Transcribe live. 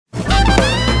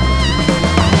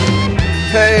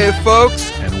Hey, folks,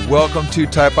 and welcome to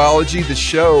Typology, the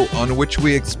show on which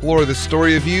we explore the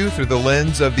story of you through the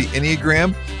lens of the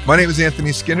Enneagram. My name is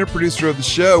Anthony Skinner, producer of the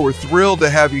show. We're thrilled to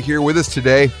have you here with us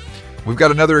today. We've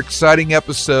got another exciting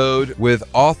episode with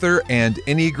author and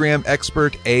Enneagram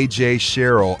expert AJ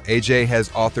Sherrill. AJ has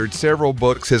authored several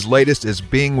books. His latest is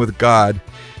Being with God.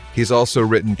 He's also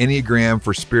written Enneagram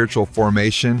for Spiritual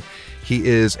Formation. He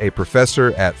is a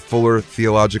professor at Fuller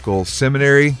Theological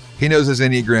Seminary. He knows his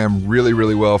Enneagram really,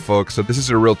 really well, folks, so this is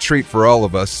a real treat for all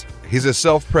of us. He's a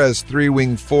self-pres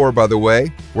 3-wing 4, by the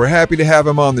way. We're happy to have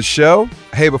him on the show.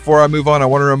 Hey, before I move on, I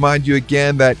want to remind you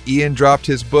again that Ian dropped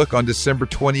his book on December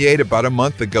 28, about a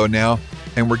month ago now,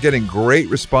 and we're getting great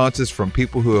responses from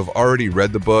people who have already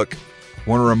read the book. I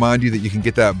want to remind you that you can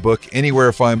get that book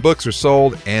anywhere fine books are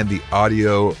sold, and the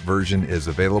audio version is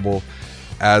available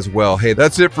as well. Hey,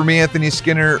 that's it for me, Anthony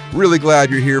Skinner. Really glad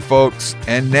you're here, folks.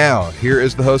 And now, here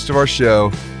is the host of our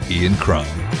show, Ian Crum.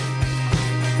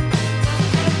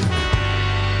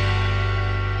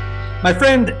 My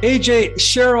friend, AJ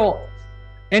Sherrill,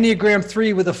 Enneagram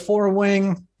 3 with a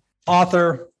 4-wing,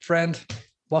 author, friend.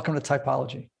 Welcome to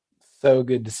Typology. So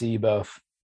good to see you both.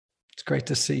 It's great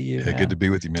to see you. Yeah, good to be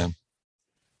with you, man.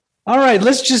 All right,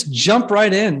 let's just jump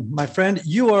right in, my friend.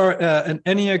 You are an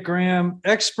Enneagram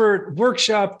expert,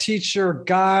 workshop teacher,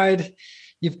 guide.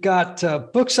 You've got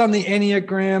books on the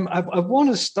Enneagram. I want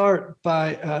to start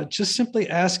by just simply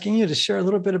asking you to share a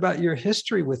little bit about your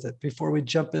history with it before we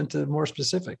jump into more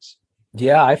specifics.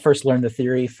 Yeah, I first learned the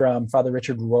theory from Father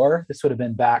Richard Rohr. This would have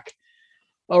been back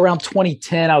around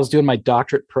 2010. I was doing my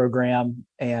doctorate program,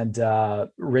 and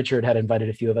Richard had invited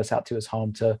a few of us out to his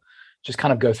home to just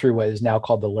kind of go through what is now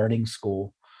called the learning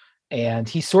school. And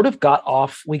he sort of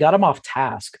we got him off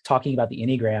task talking about the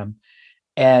Enneagram.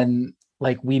 And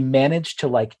we managed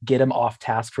to get him off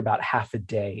task for about half a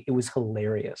day. It was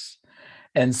hilarious.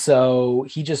 And so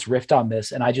he just riffed on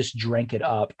this, and I just drank it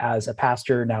up as a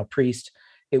pastor, now priest.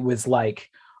 It was like,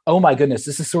 oh my goodness,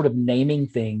 this is sort of naming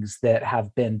things that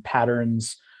have been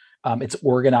patterns. It's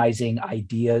organizing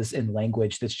ideas in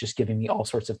language that's just giving me all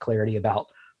sorts of clarity about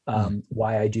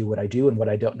why I do what I do, and what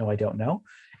I don't know.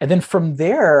 And then from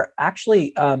there,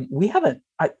 actually,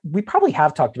 we probably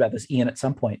have talked about this, Ian, at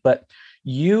some point, but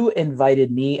you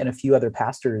invited me and a few other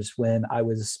pastors when I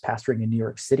was pastoring in New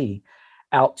York City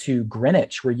out to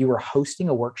Greenwich, where you were hosting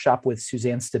a workshop with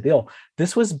Suzanne Stabile.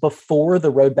 This was before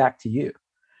the road back to you.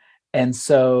 And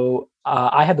so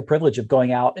I had the privilege of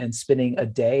going out and spending a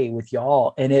day with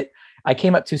y'all. And I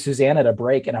came up to Suzanne at a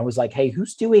break, and I was like, hey,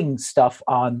 who's doing stuff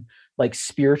on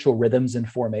spiritual rhythms and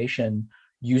formation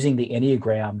using the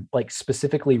Enneagram,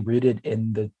 specifically rooted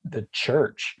in the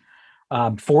church,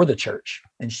 for the church?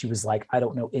 And she was like, I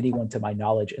don't know anyone to my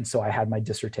knowledge. And so I had my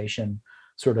dissertation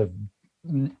sort of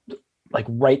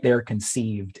right there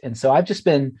conceived. And so I've just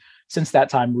been, since that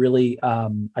time, really,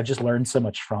 I've just learned so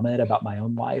much from it about my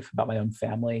own life, about my own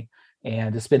family.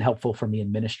 And it's been helpful for me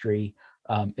in ministry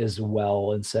as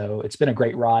well. And so it's been a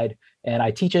great ride, and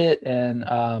I teach it. And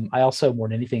I also, more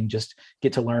than anything, just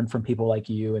get to learn from people like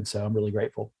you. And so I'm really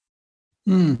grateful.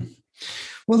 Well,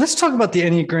 let's talk about the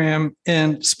Enneagram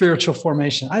and spiritual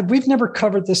formation. We've never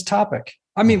covered this topic.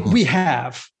 I mean, we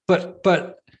have,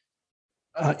 but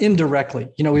indirectly,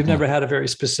 we've never had a very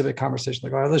specific conversation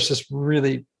let's just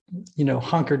really,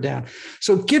 hunker down.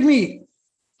 So give me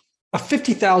a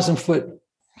 50,000 foot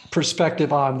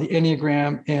perspective on the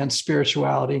Enneagram and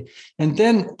spirituality. And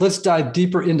then let's dive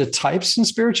deeper into types in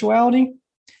spirituality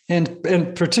and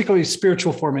particularly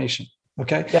spiritual formation.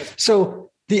 Okay. Yeah.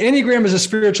 So the Enneagram is a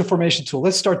spiritual formation tool.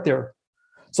 Let's start there.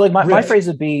 So my phrase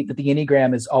would be that the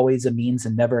Enneagram is always a means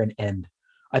and never an end.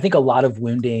 I think a lot of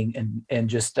wounding and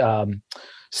just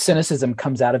cynicism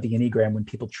comes out of the Enneagram when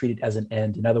people treat it as an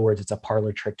end. In other words, it's a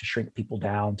parlor trick to shrink people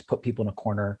down, to put people in a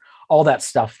corner, all that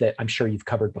stuff that I'm sure you've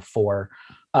covered before.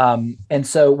 And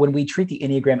so when we treat the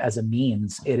Enneagram as a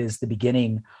means, it is the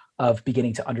beginning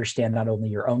to understand not only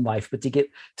your own life, but to get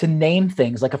to name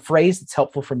things. Like a phrase that's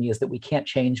helpful for me is that we can't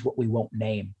change what we won't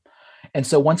name. And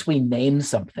so once we name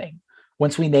something,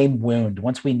 once we name wound,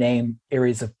 once we name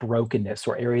areas of brokenness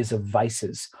or areas of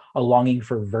vices, a longing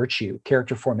for virtue,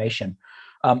 character formation,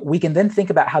 we can then think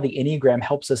about how the Enneagram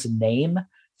helps us name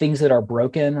things that are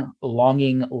broken,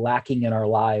 longing, lacking in our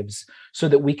lives, so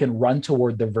that we can run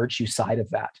toward the virtue side of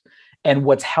that. And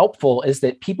what's helpful is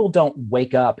that people don't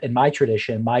wake up. In my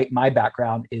tradition, my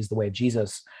background is the way of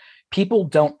Jesus. People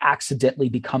don't accidentally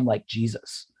become like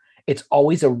Jesus. It's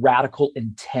always a radical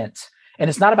intent. And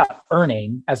it's not about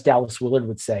earning, as Dallas Willard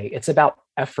would say, it's about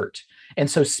effort. And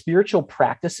so spiritual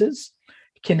practices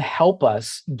can help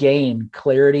us gain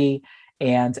clarity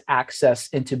and access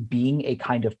into being a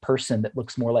kind of person that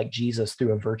looks more like Jesus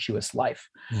through a virtuous life.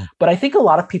 But I think a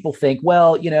lot of people think,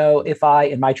 well, if I,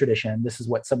 in my tradition, this is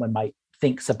what someone might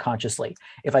think subconsciously.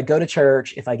 If I go to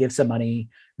church, if I give some money,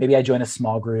 maybe I join a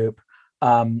small group,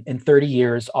 in 30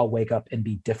 years, I'll wake up and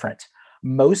be different.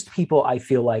 Most people, I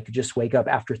feel like, just wake up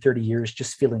after 30 years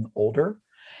just feeling older.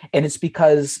 And it's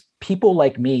because people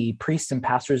like me, priests and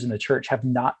pastors in the church, have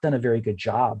not done a very good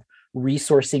job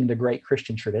resourcing the great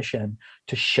Christian tradition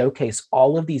to showcase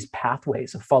all of these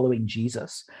pathways of following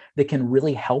Jesus that can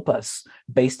really help us,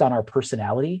 based on our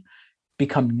personality,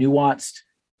 become nuanced,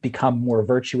 become more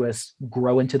virtuous,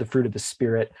 grow into the fruit of the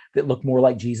Spirit that look more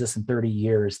like Jesus in 30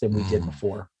 years than we did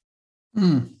before.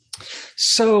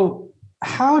 So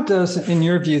how does, in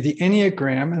your view, the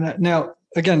Enneagram, and now,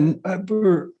 again,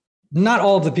 not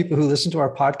all of the people who listen to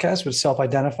our podcast would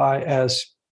self-identify as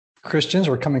Christians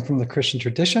or coming from the Christian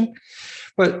tradition,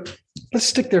 but let's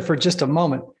stick there for just a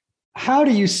moment. How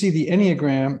do you see the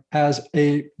Enneagram as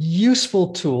a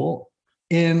useful tool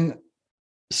in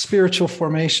spiritual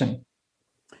formation?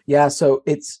 Yeah, so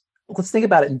let's think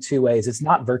about it in two ways. It's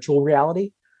not virtual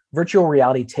reality. Virtual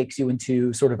reality takes you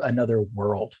into sort of another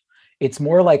world. It's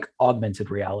more like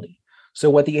augmented reality. So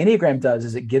what the Enneagram does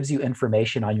is it gives you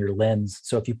information on your lens.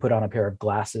 So if you put on a pair of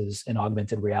glasses in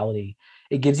augmented reality,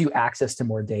 it gives you access to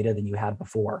more data than you had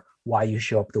before. Why you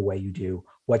show up the way you do,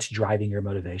 what's driving your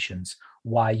motivations,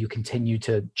 why you continue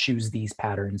to choose these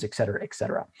patterns, et cetera, et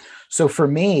cetera. So for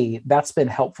me, that's been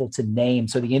helpful to name.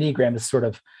 So the Enneagram is sort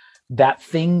of that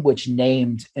thing which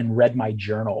named and read my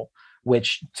journal,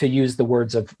 which, to use the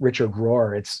words of Richard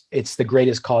Rohr, it's the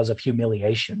greatest cause of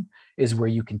humiliation, is where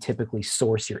you can typically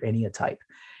source your Enneatype.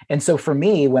 And so for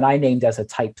me, when I named as a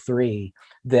type 3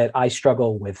 that I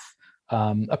struggle with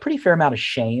a pretty fair amount of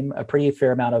shame, a pretty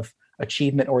fair amount of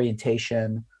achievement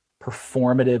orientation,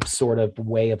 performative sort of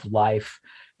way of life,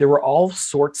 there were all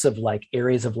sorts of like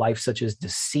areas of life such as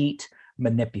deceit,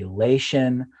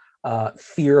 manipulation,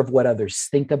 fear of what others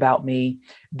think about me.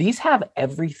 These have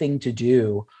everything to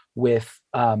do with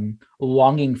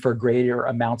longing for greater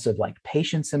amounts of like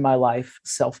patience in my life,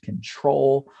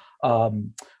 self-control,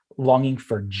 longing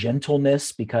for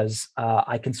gentleness, because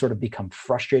I can sort of become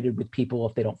frustrated with people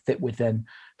if they don't fit within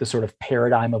the sort of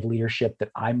paradigm of leadership that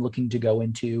I'm looking to go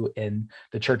into in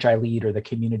the church I lead or the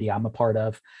community I'm a part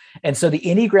of. And so the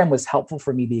Enneagram was helpful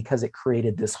for me because it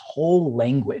created this whole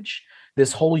language,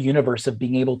 this whole universe of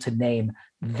being able to name,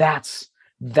 that's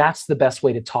the best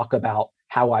way to talk about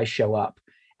how I show up.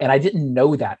 And I didn't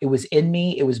know that. It was in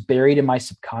me. It was buried in my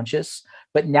subconscious.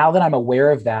 But now that I'm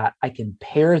aware of that, I can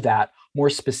pair that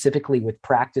more specifically with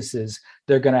practices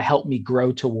that are going to help me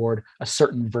grow toward a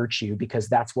certain virtue, because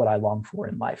that's what I long for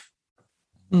in life.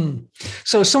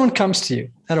 So if someone comes to you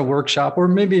at a workshop, or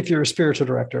maybe if you're a spiritual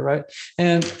director, right?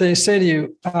 And they say to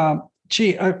you, I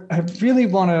really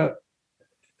want to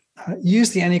use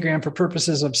the Enneagram for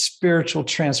purposes of spiritual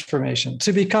transformation,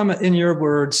 to become, in your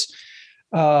words,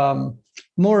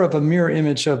 more of a mirror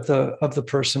image of the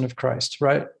person of Christ,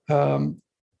 right?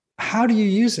 How do you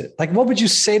use it? Like, what would you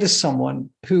say to someone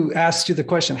who asks you the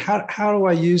question, how do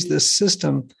I use this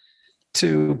system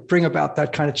to bring about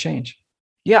that kind of change?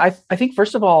 Yeah, I think,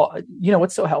 first of all,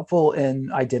 what's so helpful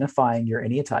in identifying your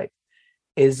Enneatype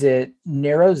is it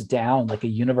narrows down like a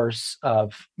universe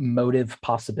of motive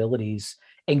possibilities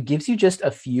and gives you just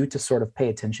a few to sort of pay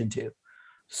attention to.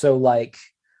 So like,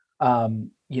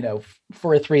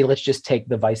 for a 3, let's just take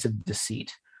the vice of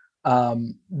deceit.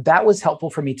 That was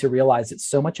helpful for me to realize that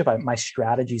so much of my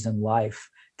strategies in life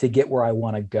to get where I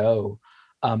want to go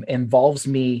involves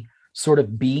me sort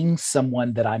of being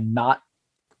someone that I'm not,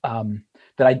 I'm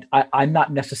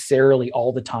not necessarily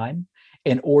all the time,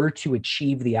 in order to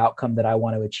achieve the outcome that I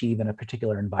want to achieve in a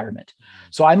particular environment.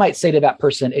 So I might say to that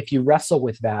person, if you wrestle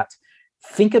with that,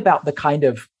 think about the kind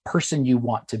of person you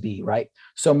want to be, right?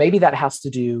 So maybe that has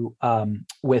to do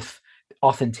with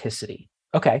authenticity.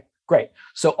 Okay, great.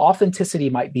 So authenticity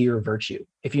might be your virtue.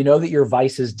 If you know that your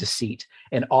vice is deceit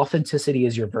and authenticity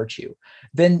is your virtue,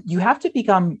 then you have to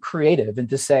become creative and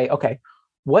to say, okay,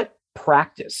 what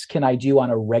practice can I do on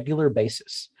a regular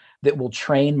basis that will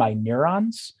train my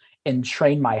neurons and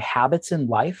train my habits in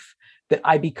life, that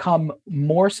I become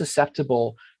more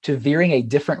susceptible to veering a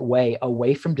different way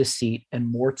away from deceit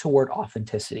and more toward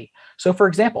authenticity. So for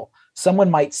example, someone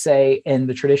might say, in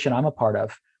the tradition I'm a part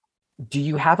of, do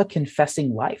you have a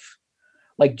confessing life?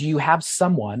 Like, do you have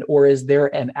someone, or is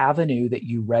there an avenue that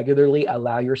you regularly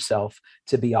allow yourself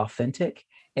to be authentic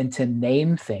and to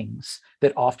name things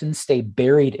that often stay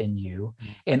buried in you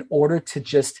in order to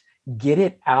just get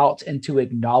it out and to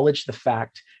acknowledge the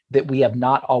fact that we have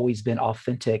not always been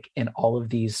authentic in all of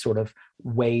these sort of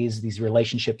ways, these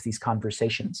relationships, these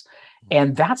conversations.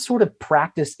 And that sort of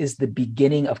practice is the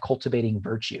beginning of cultivating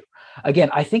virtue. Again,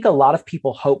 I think a lot of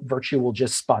people hope virtue will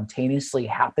just spontaneously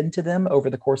happen to them over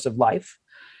the course of life.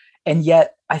 And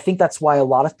yet, I think that's why a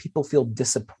lot of people feel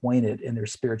disappointed in their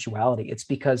spirituality. It's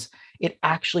because it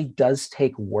actually does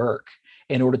take work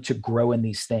in order to grow in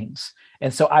these things.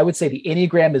 And so I would say the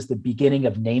Enneagram is the beginning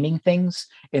of naming things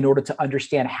in order to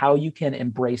understand how you can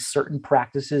embrace certain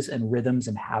practices and rhythms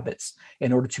and habits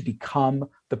in order to become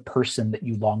the person that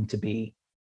you long to be.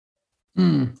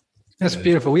 That's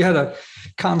beautiful. We had a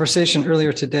conversation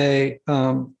earlier today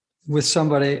with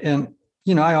somebody, and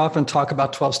I often talk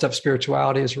about 12-step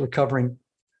spirituality as a recovering,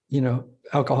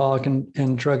 alcoholic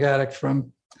and drug addict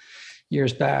from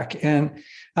years back. And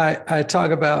I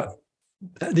talk about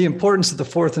the importance of the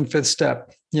fourth and fifth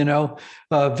step,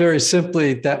 very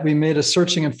simply that we made a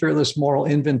searching and fearless moral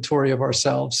inventory of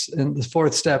ourselves in the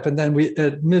fourth step. And then we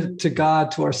admit to God,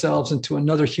 to ourselves, and to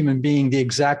another human being the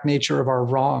exact nature of our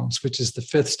wrongs, which is the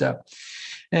fifth step.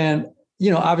 And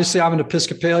obviously I'm an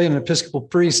Episcopalian, an Episcopal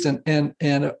priest, and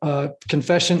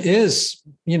confession is,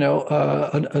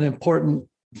 an important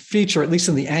feature, at least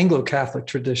in the Anglo-Catholic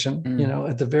tradition,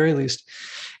 at the very least.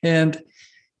 And,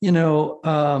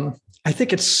 I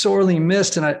think it's sorely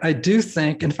missed. And I do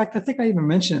think, in fact, I think I even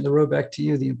mentioned it in the road back to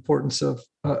you, the importance of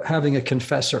having a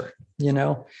confessor,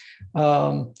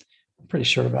 I'm pretty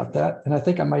sure about that. And I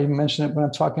think I might even mention it when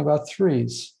I'm talking about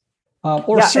threes.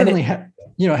 Certainly,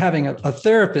 having a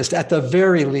therapist at the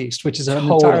very least, which is an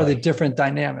entirely different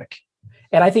dynamic.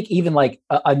 And I think even like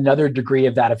another degree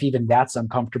of that, if even that's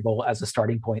uncomfortable as a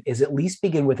starting point, is at least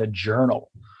begin with a journal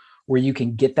where you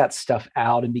can get that stuff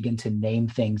out and begin to name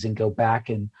things and go back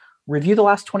and review the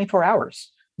last 24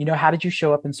 hours. How did you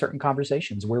show up in certain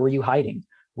conversations? Where were you hiding?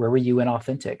 Where were you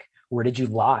inauthentic? Where did you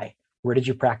lie? Where did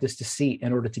you practice deceit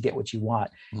in order to get what you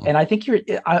want? And I think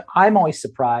I'm always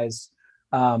surprised.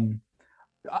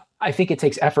 I think it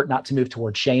takes effort not to move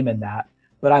towards shame in that,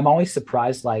 but I'm always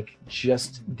surprised, like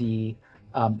just the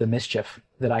mischief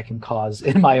that I can cause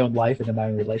in my own life and in my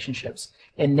own relationships,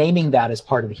 and naming that as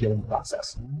part of the healing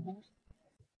process.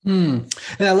 And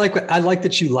I like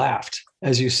that you laughed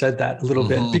as you said that a little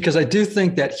bit, because I do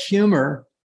think that humor,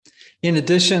 in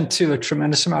addition to a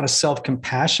tremendous amount of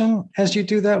self-compassion as you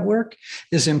do that work,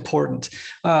 is important.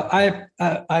 I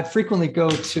frequently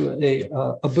go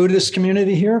to a Buddhist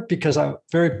community here because I'm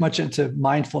very much into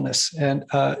mindfulness and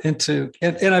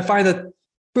I find that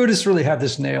Buddhists really have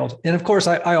this nailed. And of course,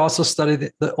 I also study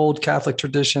the old Catholic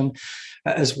tradition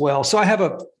as well. So I have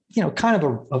a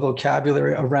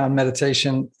vocabulary around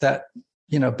meditation that,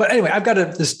 but anyway, I've got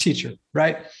this teacher,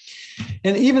 right?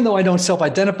 And even though I don't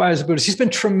self-identify as a Buddhist, he's been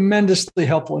tremendously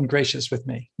helpful and gracious with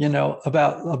me,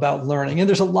 about learning. And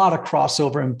there's a lot of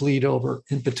crossover and bleed over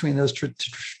in between those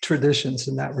traditions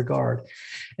in that regard.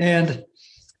 And,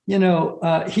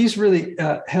 he's really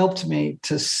helped me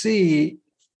to see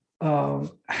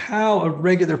how a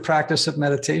regular practice of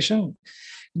meditation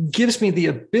gives me the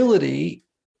ability,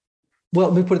 well,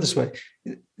 let me put it this way,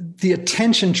 the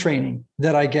attention training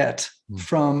that I get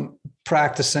from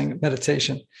practicing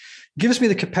meditation gives me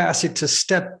the capacity to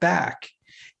step back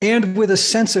and with a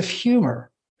sense of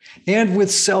humor and with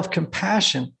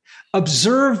self-compassion,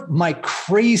 observe my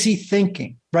crazy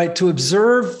thinking, right? To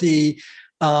observe the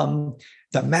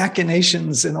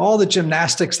machinations and all the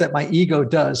gymnastics that my ego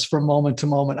does from moment to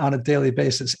moment on a daily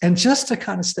basis. And just to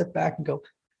kind of step back and go,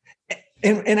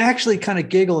 and actually kind of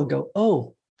giggle and go,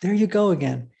 oh, there you go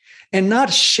again. And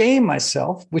not shame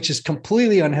myself, which is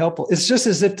completely unhelpful. It's just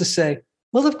as if to say,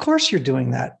 well, of course you're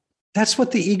doing that. That's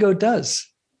what the ego does.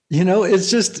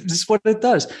 It's what it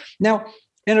does. Now,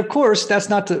 and of course, that's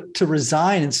not to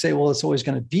resign and say, well, it's always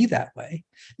going to be that way.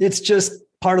 It's just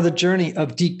part of the journey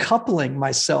of decoupling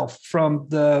myself from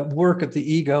the work of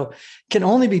the ego can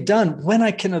only be done when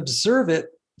I can observe it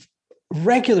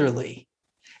regularly.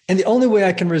 And the only way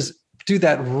I can do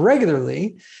that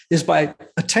regularly is by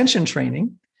attention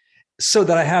training so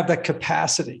that I have that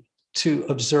capacity to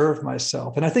observe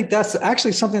myself. And I think that's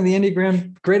actually something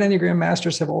the great Enneagram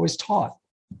masters have always taught.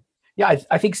 Yeah,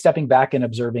 I think stepping back and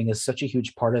observing is such a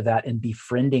huge part of that, and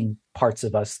befriending parts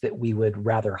of us that we would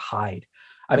rather hide.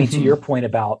 I mean, to your point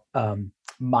about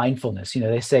mindfulness,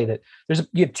 they say that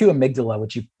you have two amygdala,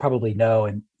 which you probably know,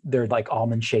 and they're like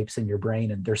almond shapes in your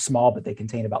brain, and they're small, but they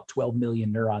contain about 12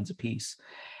 million neurons apiece.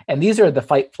 And these are the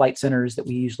fight-flight centers that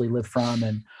we usually live from.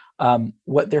 And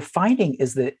what they're finding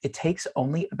is that it takes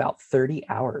only about 30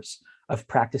 hours of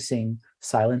practicing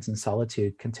silence and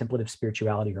solitude, contemplative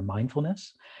spirituality, or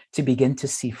mindfulness, to begin to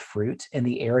see fruit in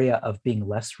the area of being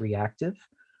less reactive,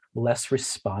 less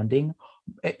responding.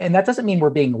 And that doesn't mean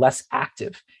we're being less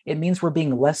active. It means we're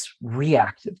being less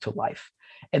reactive to life.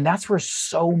 And that's where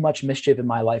so much mischief in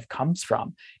my life comes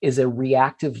from, is a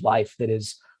reactive life that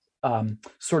is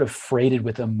sort of freighted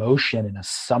with emotion and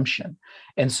assumption.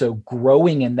 And so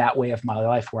growing in that way of my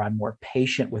life, where I'm more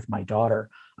patient with my daughter,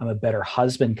 I'm a better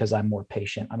husband because I'm more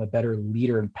patient, I'm a better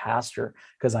leader and pastor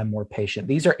because I'm more patient.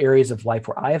 These are areas of life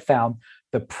where I have found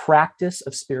the practice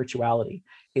of spirituality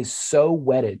is so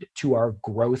wedded to our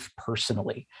growth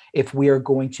personally. If we are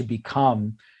going to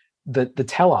become the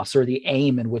telos, or the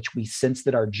aim in which we sense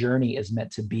that our journey is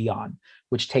meant to be on,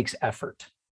 which takes effort.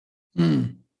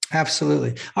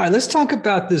 Absolutely. All right, let's talk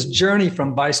about this journey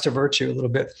from vice to virtue a little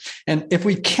bit. And if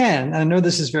we can, I know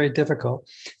this is very difficult,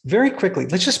 very quickly,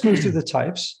 let's just move through the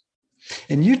types.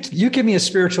 And you give me a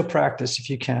spiritual practice if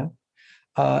you can.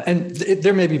 And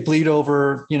there may be bleed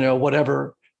over,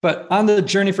 whatever. But on the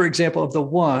journey, for example, of the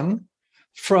one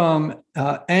from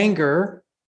anger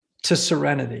to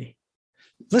serenity,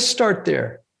 let's start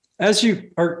there. As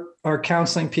you are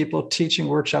counseling people, teaching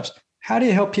workshops, how do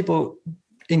you help people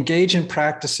engage in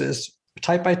practices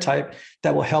type by type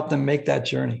that will help them make that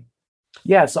journey?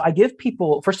 Yeah. So I give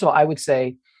people, first of all, I would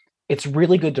say it's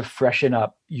really good to freshen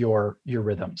up your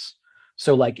rhythms.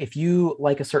 So like if you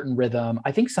like a certain rhythm,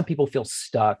 I think some people feel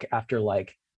stuck after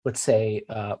let's say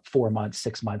 4 months,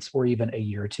 6 months, or even a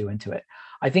year or two into it.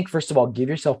 I think first of all, give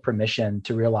yourself permission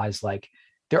to realize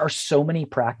there are so many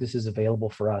practices available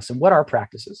for us. And what are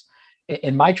practices?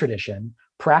 In my tradition,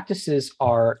 practices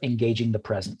are engaging the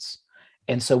presence.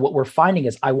 And so what we're finding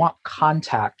is I want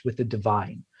contact with the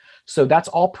divine. So that's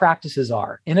all practices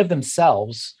are. In of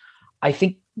themselves, I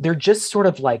think they're just sort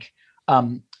of like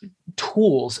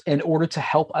tools in order to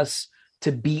help us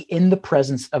to be in the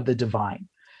presence of the divine.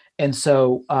 And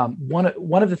so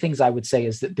one of the things I would say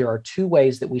is that there are two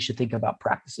ways that we should think about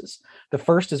practices. The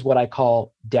first is what I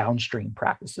call downstream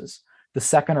practices. The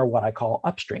second are what I call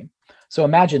upstream. So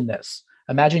imagine this.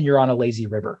 Imagine you're on a lazy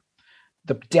river.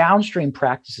 The downstream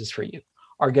practices for you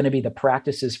are going to be the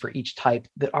practices for each type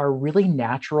that are really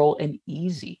natural and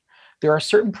easy. There are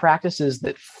certain practices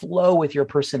that flow with your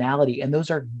personality, and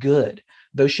those are good.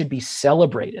 Those should be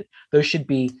celebrated. Those should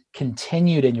be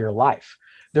continued in your life.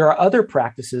 There are other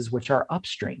practices which are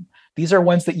upstream. These are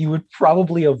ones that you would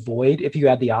probably avoid if you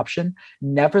had the option.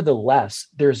 Nevertheless,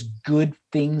 there's good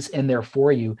things in there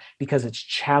for you because it's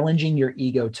challenging your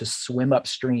ego to swim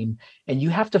upstream, and you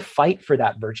have to fight for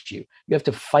that virtue. You have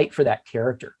to fight for that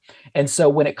character. And so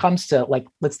when it comes to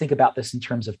let's think about this in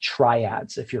terms of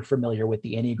triads, if you're familiar with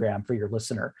the Enneagram for your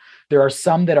listener, there are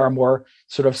some that are more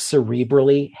sort of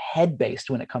cerebrally head-based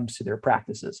when it comes to their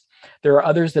practices. There are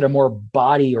others that are more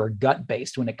body or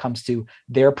gut-based when it comes to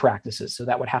their practices. So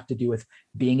that would have to do with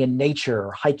being in nature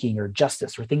or hiking or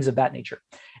justice or things of that nature.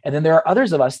 And then there are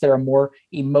others of us that are more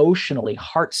emotionally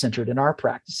heart-centered in our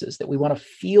practices, that we want to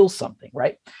feel something,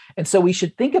 right? And so we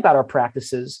should think about our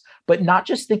practices, but not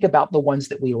just think about the ones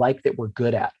that we like, that we're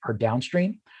good at, our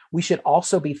downstream. We should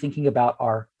also be thinking about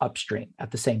our upstream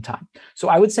at the same time. So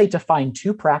I would say to find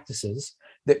two practices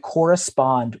that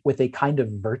correspond with a kind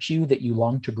of virtue that you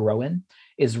long to grow in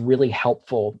is really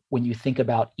helpful when you think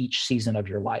about each season of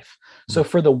your life. So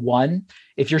for the one,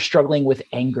 if you're struggling with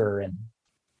anger and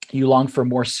you long for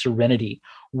more serenity,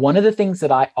 one of the things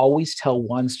that I always tell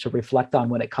ones to reflect on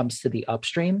when it comes to the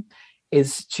upstream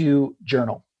is to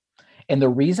journal. And the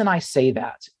reason I say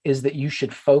that is that you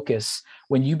should focus,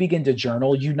 when you begin to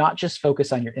journal, you not just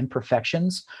focus on your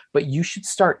imperfections, but you should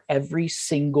start every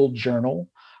single journal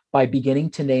by beginning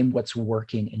to name what's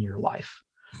working in your life.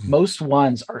 Most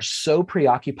ones are so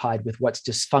preoccupied with what's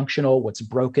dysfunctional, what's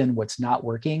broken, what's not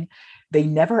working. They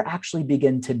never actually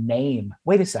begin to name,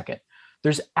 wait a second,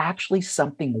 there's actually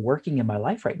something working in my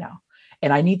life right now.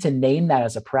 And I need to name that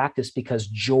as a practice, because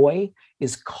joy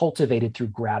is cultivated through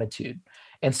gratitude.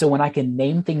 And so when I can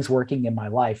name things working in my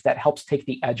life, that helps take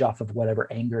the edge off of whatever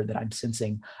anger that I'm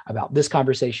sensing about this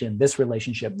conversation, this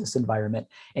relationship, this environment,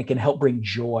 and can help bring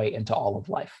joy into all of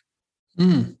life.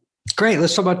 Great.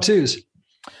 Let's talk about twos.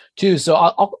 So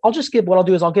I'll just give, what I'll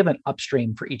do is I'll give an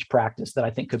upstream for each practice that I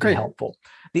think could be helpful.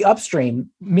 The upstream,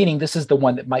 meaning this is the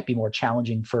one that might be more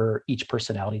challenging for each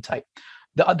personality type.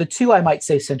 The two, I might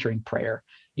say, centering prayer.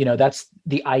 That's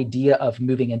the idea of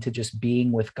moving into just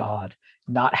being with God,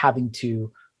 not having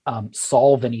to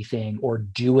solve anything or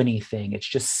do anything. It's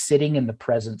just sitting in the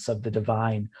presence of the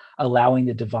divine, allowing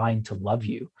the divine to love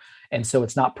you. And so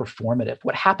it's not performative.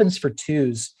 What happens for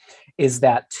twos is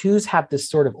that twos have this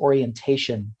sort of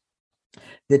orientation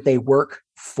that they work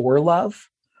for love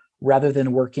rather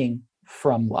than working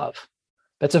from love.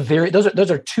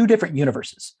 Those are two different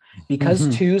universes,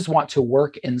 because twos want to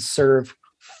work and serve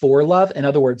for love. In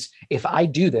other words, if I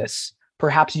do this,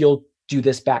 perhaps you'll do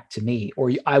this back to me,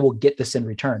 or I will get this in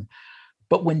return.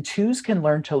 But when twos can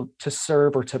learn to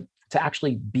serve, or to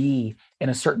actually be in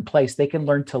a certain place, they can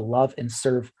learn to love and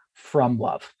serve from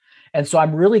love. And so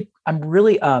I'm really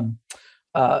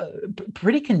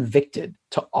pretty convicted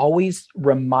to always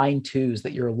remind twos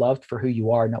that you're loved for who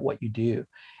you are, not what you do.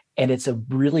 And it's a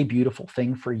really beautiful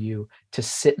thing for you to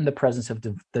sit in the presence of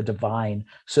the divine,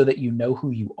 so that you know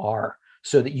who you are,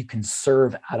 so that you can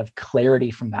serve out of clarity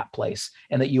from that place,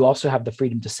 and that you also have the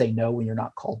freedom to say no when you're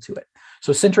not called to it.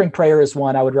 So centering prayer is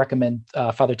one. I would recommend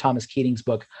Father Thomas Keating's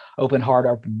book, Open Heart,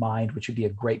 Open Mind, which would be a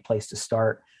great place to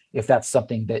start if that's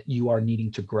something that you are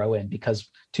needing to grow in, because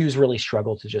twos really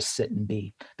struggle to just sit and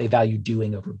be. They value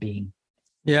doing over being.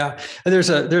 Yeah. And there's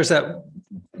that,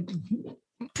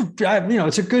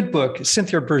 it's a good book,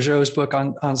 Cynthia Bourgeault's book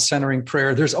on centering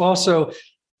prayer. There's also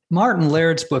Martin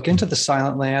Laird's book, Into the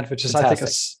Silent Land, which is, fantastic. I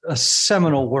think, a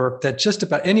seminal work that just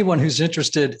about anyone who's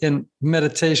interested in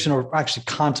meditation, or actually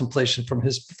contemplation from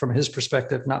his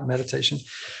perspective, not meditation,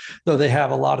 though they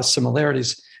have a lot of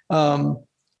similarities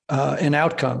in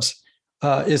outcomes,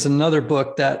 is another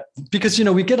book that, because,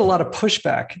 we get a lot of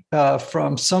pushback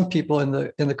from some people in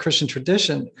the Christian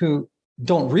tradition who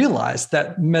don't realize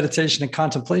that meditation and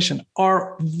contemplation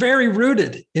are very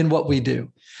rooted in what we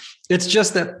do. It's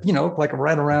just that, like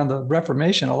right around the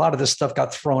Reformation, a lot of this stuff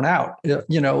got thrown out,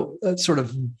 sort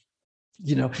of,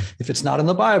 if it's not in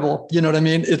the Bible, you know what I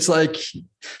mean? It's like,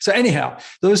 so anyhow,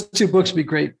 those two books would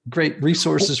be great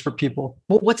resources for people.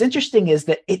 Well, what's interesting is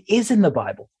that it is in the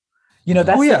Bible.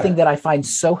 That's the thing that I find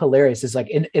so hilarious is, like,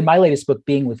 in my latest book,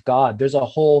 Being with God, there's a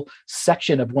whole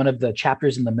section of one of the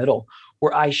chapters in the middle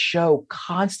where I show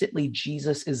constantly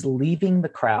Jesus is leaving the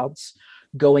crowds,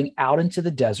 going out into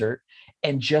the desert,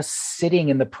 and just sitting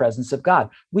in the presence of God.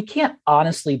 We can't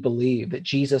honestly believe that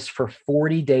Jesus for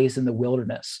 40 days in the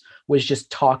wilderness was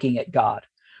just talking at God.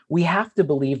 We have to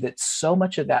believe that so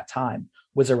much of that time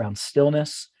was around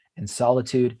stillness and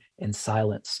solitude and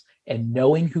silence, and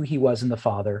knowing who he was in the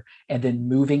Father, and then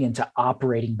moving into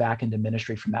operating back into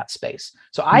ministry from that space.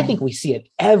 So I think we see it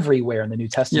everywhere in the New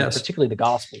Testament, yes. Particularly the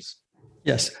Gospels.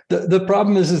 Yes. The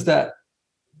problem is that,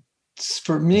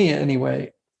 for me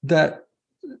anyway, that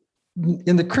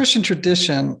in the Christian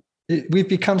tradition, we've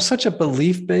become such a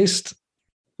belief-based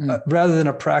rather than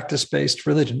a practice-based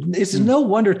religion. It's no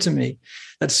wonder to me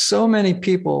that so many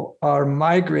people are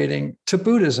migrating to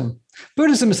Buddhism.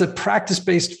 Buddhism is a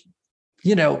practice-based,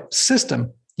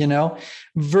 system,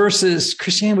 versus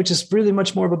Christianity, which is really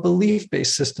much more of a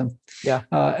belief-based system. Yeah.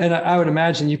 And I would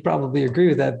imagine you probably agree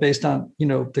with that based on,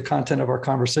 the content of our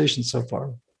conversation so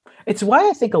far. It's why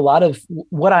I think a lot of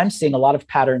what I'm seeing, a lot of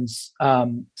patterns.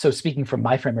 So speaking from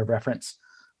my frame of reference,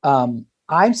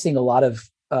 I'm seeing a lot of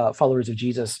followers of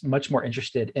Jesus much more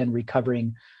interested in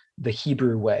recovering the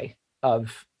Hebrew way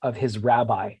of his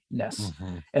rabbi-ness.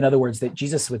 Mm-hmm. In other words, that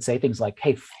Jesus would say things like,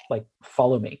 hey, like,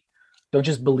 follow me. Don't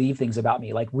just believe things about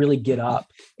me, like really get up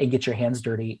and get your hands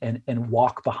dirty and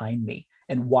walk behind me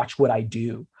and watch what I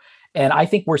do. And I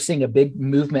think we're seeing a big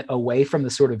movement away from the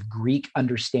sort of Greek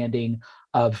understanding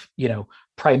of,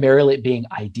 primarily being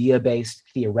idea-based,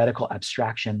 theoretical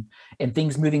abstraction, and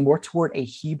things moving more toward a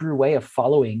Hebrew way of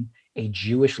following a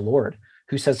Jewish Lord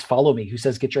who says, follow me, who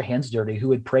says, get your hands dirty, who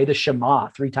would pray the Shema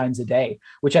 3 times a day,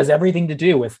 which has everything to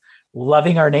do with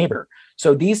loving our neighbor.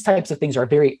 So these types of things are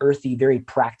very earthy, very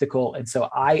practical. And so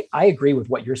I agree with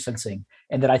what you're sensing,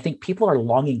 and that I think people are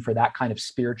longing for that kind of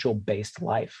spiritual-based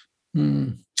life.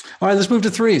 All right, let's move to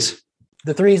threes.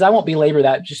 The threes, I won't belabor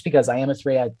that just because I am a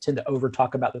 3. I tend to over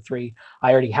talk about the 3.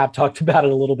 I already have talked about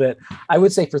it a little bit. I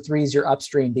would say for threes, you're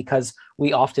upstream because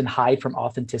we often hide from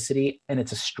authenticity, and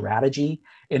it's a strategy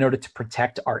in order to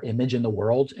protect our image in the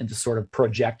world and to sort of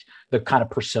project the kind of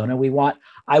persona we want.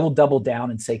 I will double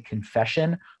down and say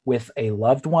confession with a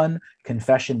loved one,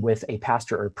 confession with a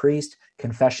pastor or priest,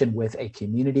 confession with a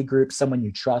community group, someone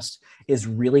you trust is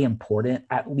really important.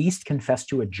 At least confess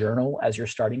to a journal as your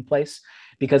starting place,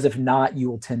 because if not, you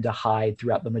will tend to hide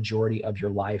throughout the majority of your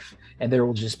life. And there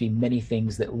will just be many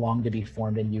things that long to be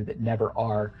formed in you that never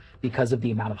are, because of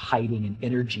the amount of hiding and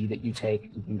energy that you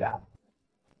take to do that.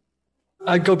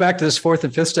 I go back to this 4th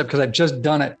and 5th step because I've just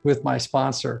done it with my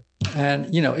sponsor, and,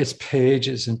 it's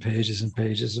pages and pages and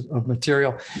pages of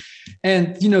material.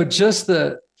 And, just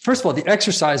first of all, the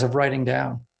exercise of writing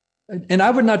down, and I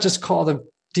would not just call them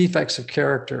defects of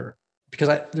character,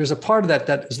 because there's a part of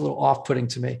that is a little off-putting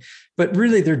to me, but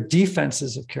really they're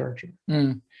defenses of character.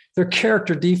 They're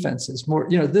character defenses. More,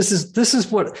 this is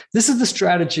the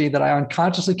strategy that I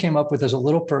unconsciously came up with as a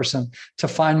little person to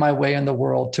find my way in the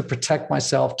world, to protect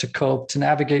myself, to cope, to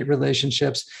navigate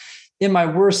relationships. In my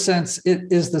worst sense,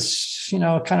 it is this,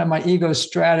 kind of my ego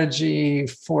strategy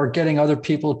for getting other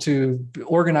people to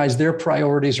organize their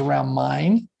priorities around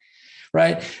mine.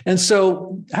 Right. And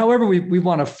so however we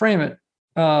want to frame it,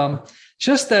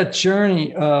 just that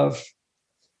journey of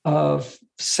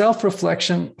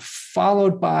self-reflection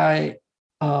followed by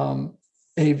an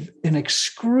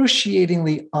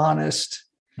excruciatingly honest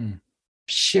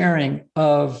sharing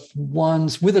of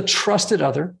one's with a trusted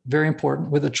other, very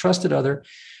important, with a trusted other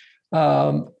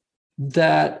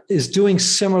that is doing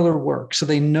similar work. So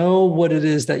they know what it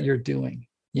is that you're doing.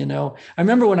 I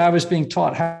remember when I was being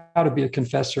taught how to be a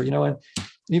confessor, and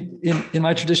in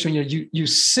my tradition, you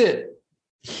sit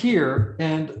here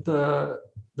and the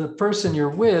person you're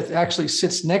with actually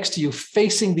sits next to you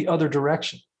facing the other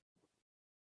direction.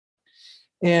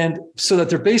 And so that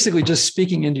they're basically just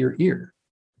speaking into your ear.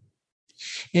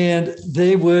 And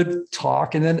they would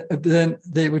talk and then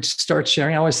they would start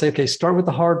sharing. I always say, okay, start with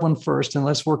the hard one first and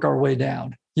let's work our way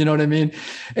down. You know what I mean?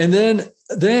 And then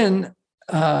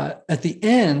at the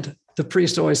end, the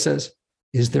priest always says,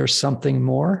 is there something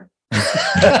more?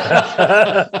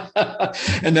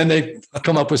 And then they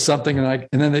come up with something and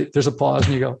then there's a pause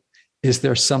and you go, is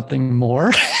there something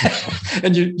more?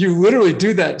 And you literally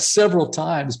do that several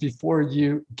times before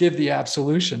you give the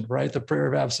absolution, right? The prayer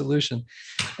of absolution.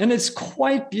 And it's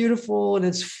quite beautiful and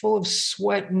it's full of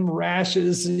sweat and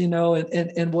rashes,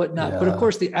 and whatnot. Yeah. But of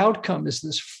course, the outcome is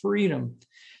this freedom,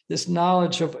 this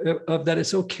knowledge of that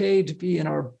it's okay to be in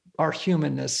our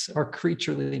humanness, our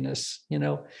creatureliness,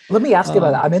 Let me ask you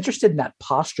about that. I'm interested in that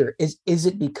posture. Is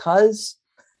it because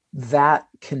that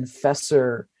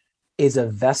confessor is a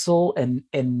vessel and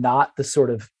not the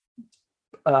sort of,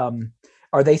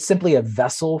 are they simply a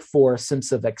vessel for a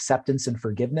sense of acceptance and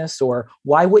forgiveness? Or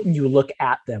why wouldn't you look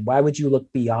at them? Why would you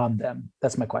look beyond them?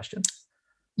 That's my question.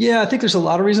 Yeah, I think there's a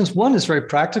lot of reasons. One is very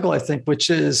practical, I think, which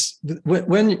is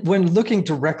when looking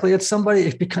directly at somebody,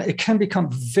 it can become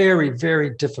very,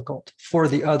 very difficult for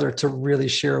the other to really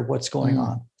share what's going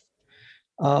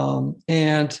on.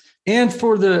 And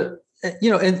for the,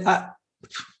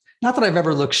 not that I've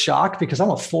ever looked shocked because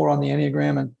I'm a 4 on the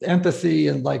Enneagram and empathy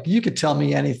and you could tell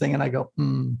me anything and I go,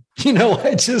 I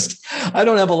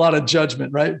don't have a lot of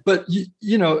judgment, right? But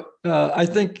I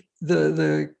think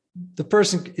the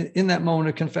person in that moment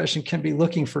of confession can be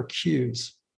looking for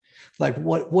cues, like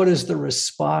what is the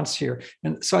response here?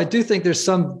 And so I do think there's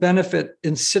some benefit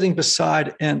in sitting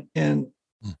beside and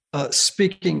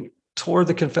speaking toward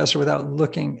the confessor without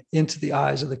looking into the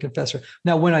eyes of the confessor.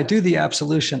 Now, when I do the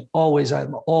absolution,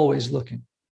 I'm always looking.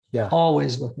 Yeah,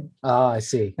 always looking. I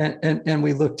see. And I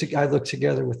look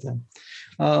together with them.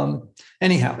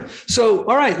 Anyhow, so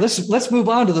all right, let's move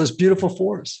on to those beautiful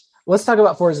 4s. Let's talk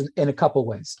about 4s in a couple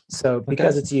ways. So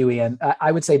because it's you, Ian,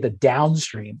 I would say the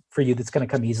downstream for you that's going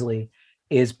to come easily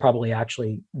is probably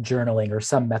actually journaling or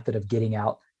some method of getting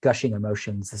out, gushing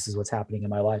emotions. This is what's happening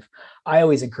in my life. I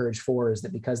always encourage 4s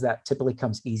that because that typically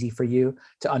comes easy for you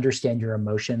to understand your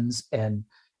emotions and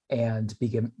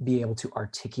be able to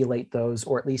articulate those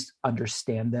or at least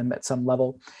understand them at some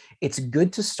level. It's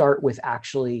good to start with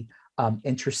actually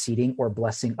interceding or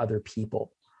blessing other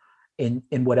people in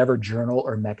whatever journal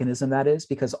or mechanism that is,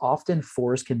 because often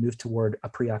 4s can move toward a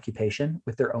preoccupation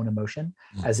with their own emotion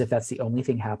as if that's the only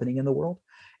thing happening in the world.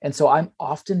 And so I'm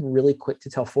often really quick to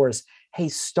tell 4s, hey,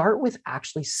 start with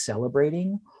actually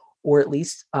celebrating or at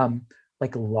least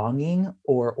longing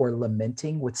or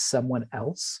lamenting with someone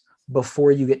else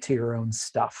before you get to your own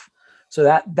stuff.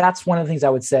 So that's one of the things I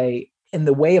would say in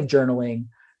the way of journaling.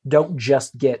 Don't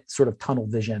just get sort of tunnel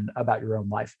vision about your own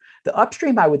life. The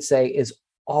upstream, I would say, is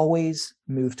always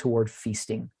move toward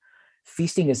feasting.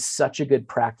 Feasting is such a good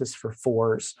practice for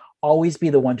 4s. Always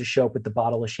be the one to show up with the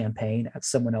bottle of champagne at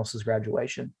someone else's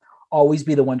graduation. Always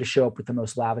be the one to show up with the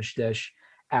most lavish dish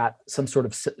at some sort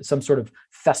of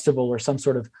festival or some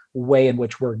sort of way in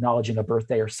which we're acknowledging a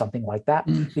birthday or something like that.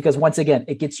 Because once again,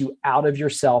 it gets you out of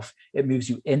yourself. It moves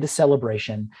you into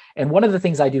celebration. And one of the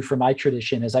things I do for my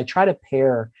tradition is I try to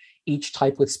pair each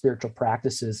type with spiritual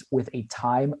practices with a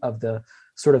time of the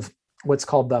sort of what's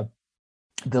called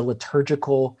the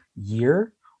liturgical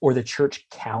year, or the church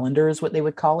calendar is what they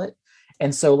would call it.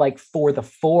 And so for the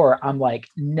 4, I'm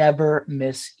never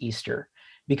miss Easter,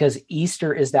 because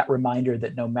Easter is that reminder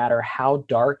that no matter how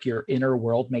dark your inner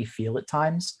world may feel at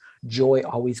times, joy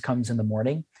always comes in the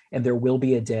morning, and there will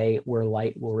be a day where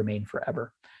light will remain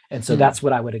forever. And so that's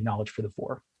what I would acknowledge for the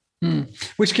 4.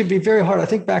 Which can be very hard. I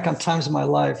think back on times in my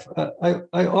life. I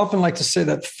often like to say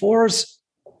that 4s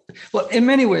Well, in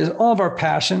many ways, all of our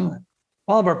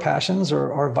passions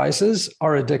or our vices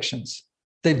are addictions.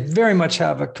 They very much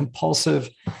have a compulsive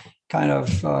kind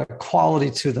of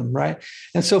quality to them, right?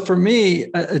 And so for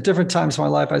me, at different times in my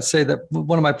life, I'd say that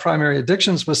one of my primary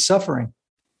addictions was suffering.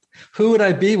 Who would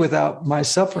I be without my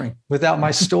suffering, without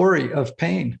my story of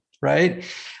pain, right?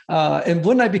 And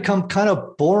wouldn't I become kind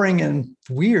of boring and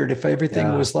weird if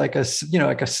everything was like a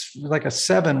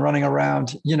 7 running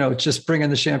around, just bringing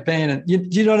the champagne, and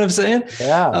you know what I'm saying?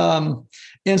 Yeah.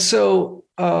 And so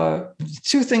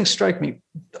two things strike me.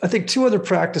 I think two other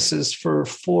practices for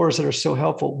 4s that are so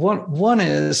helpful. One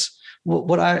is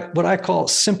what I call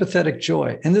sympathetic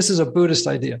joy, and this is a Buddhist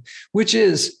idea, which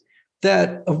is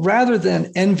that rather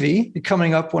than envy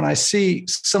coming up when I see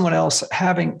someone else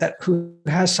having that, who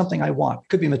has something I want, it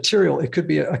could be material, it could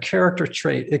be a character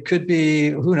trait, it could be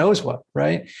who knows what,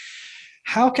 right?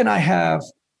 How can I have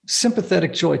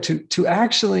sympathetic joy to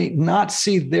actually not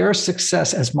see their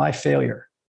success as my failure?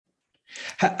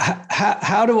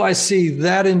 How do I see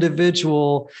that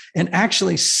individual and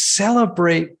actually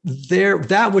celebrate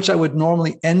that which I would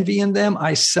normally envy in them?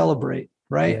 I celebrate,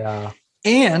 right? Yeah.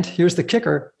 And here's the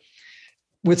kicker.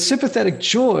 With sympathetic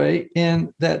joy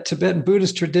in that Tibetan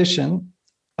Buddhist tradition,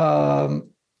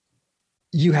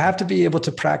 you have to be able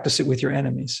to practice it with your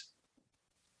enemies.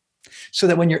 So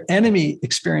that when your enemy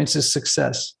experiences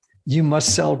success, you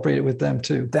must celebrate it with them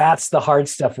too. That's the hard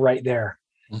stuff right there.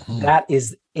 Mm-hmm. That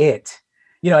is it.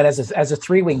 And as a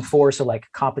 3-wing 4, so like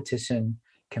competition,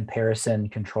 comparison,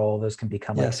 control, those can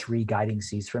become like 3 guiding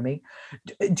C's for me.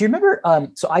 Do you remember?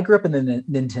 So I grew up in the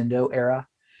Nintendo era.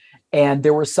 And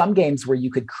there were some games where you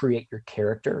could create your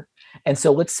character. And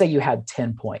so let's say you had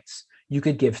 10 points. You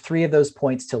could give 3 of those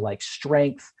points to like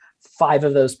strength, 5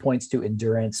 of those points to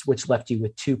endurance, which left you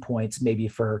with 2 points maybe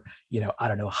for,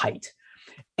 height.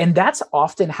 And that's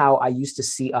often how I used to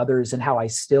see others, and how I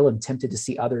still am tempted to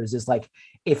see others, is like,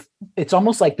 if it's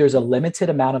almost like there's a limited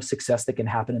amount of success that can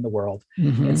happen in the world.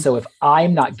 Mm-hmm. And so if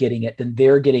I'm not getting it, then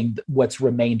they're getting what's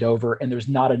remained over, and there's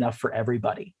not enough for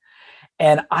everybody.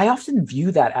 And I often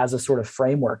view that as a sort of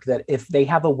framework that if they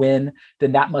have a win,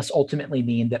 then that must ultimately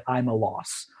mean that I'm a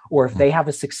loss. Or if they have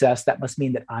a success, that must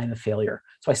mean that I'm a failure.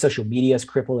 So why social media is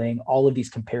crippling, all of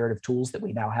these comparative tools that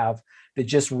we now have that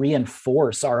just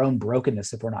reinforce our own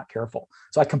brokenness if we're not careful.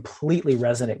 So I completely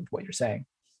resonate with what you're saying.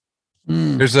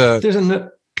 Can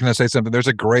I say something? There's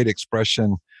a great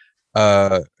expression.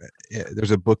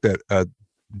 There's a book that Rabbi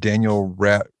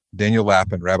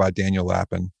Daniel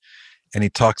Lapin, and he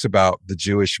talks about the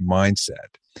Jewish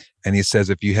mindset. And he says,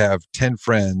 if you have 10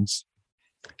 friends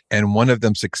and one of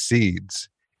them succeeds,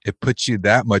 it puts you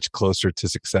that much closer to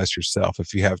success yourself.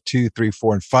 If you have 2, 3,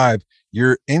 4, and 5,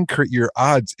 your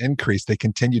odds increase. They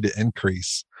continue to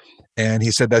increase. And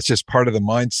he said, that's just part of the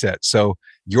mindset. So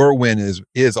your win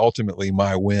is ultimately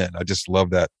my win. I just love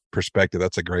that perspective.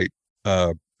 That's a great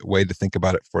way to think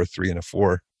about it for a 3 and a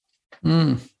 4.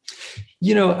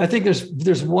 I think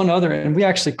there's one other, and we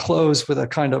actually close with a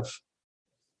kind of,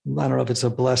 I don't know if it's a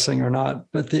blessing or not,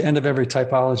 but at the end of every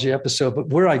typology episode. But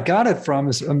where I got it from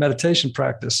is a meditation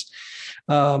practice.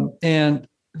 And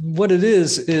what it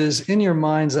is in your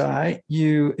mind's eye,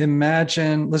 you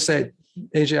imagine, let's say,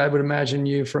 AJ, I would imagine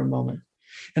you for a moment.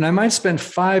 And I might spend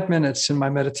 5 minutes in my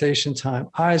meditation time,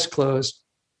 eyes closed,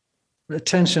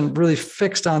 attention really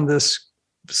fixed on this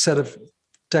set of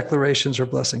declarations or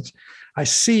blessings. I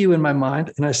see you in my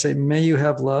mind and I say, may you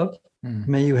have love,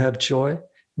 may you have joy,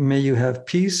 may you have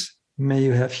peace, may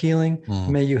you have healing,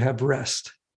 may you have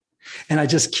rest. And I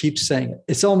just keep saying it.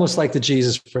 It's almost like the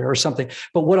Jesus prayer or something.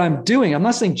 But what I'm doing, I'm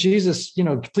not saying, Jesus,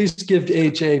 please give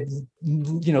AJ,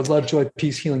 love, joy,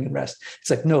 peace, healing, and rest. It's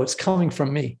like, no, it's coming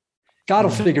from me. God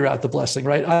will figure out the blessing,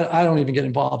 right? I don't even get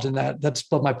involved in that. That's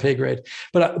above my pay grade.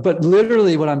 But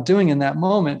literally what I'm doing in that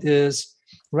moment is,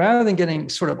 rather than getting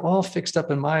sort of all fixed up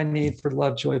in my need for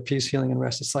love, joy, peace, healing, and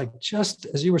rest, it's like, just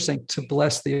as you were saying, to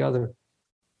bless the other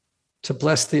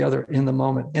in the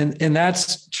moment. And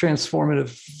that's transformative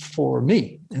for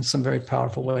me in some very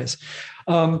powerful ways.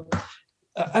 I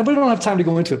don't have time to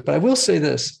go into it, but I will say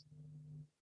this.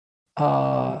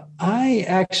 I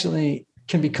actually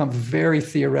can become very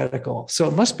theoretical. So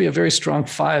it must be a very strong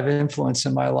 5 influence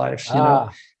in my life.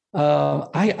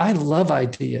 I love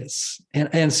ideas.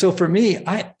 And so for me,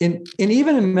 and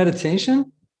even in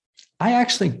meditation, I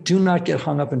actually do not get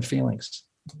hung up in feelings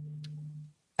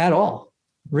at all.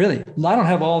 Really. I don't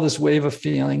have all this wave of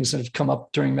feelings that have come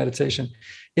up during meditation.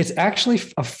 It's actually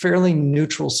a fairly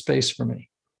neutral space for me.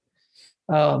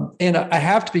 And I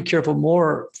have to be careful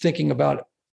more thinking about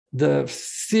the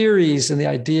theories and the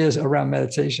ideas around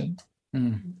meditation.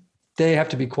 They have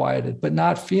to be quieted, but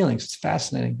not feelings. It's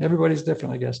fascinating. Everybody's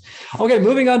different, I guess. Okay,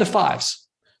 moving on to fives.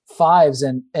 Fives,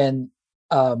 and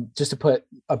just to put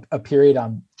a period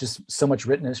on just so much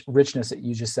richness that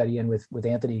you just said, Ian, with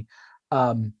Anthony.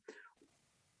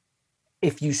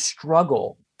 If you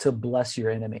struggle to bless your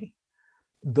enemy,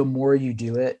 the more you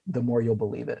do it, the more you'll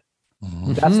believe it.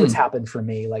 Mm-hmm. That's what's happened for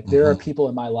me. Like there are people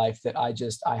in my life that I've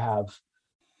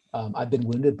been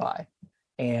wounded by.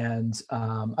 And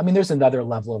I mean, there's another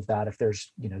level of that. If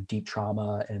there's, deep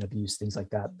trauma and abuse, things like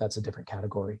that, that's a different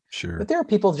category. Sure. But there are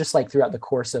people just like throughout the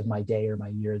course of my day or my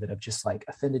year that have just like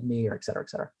offended me or et cetera, et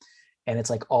cetera. And it's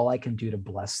like all I can do to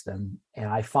bless them. And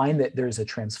I find that there's a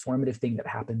transformative thing that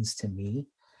happens to me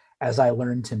as I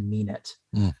learn to mean it.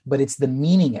 But it's the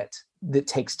meaning it that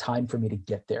takes time for me to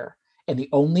get there. And the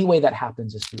only way that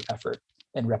happens is through effort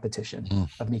and repetition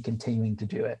of me continuing to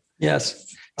do it.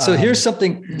 Yes. So here's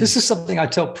something, this is something I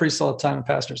tell priests all the time and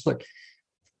pastors. Look,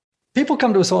 people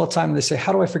come to us all the time and they say,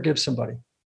 how do I forgive somebody?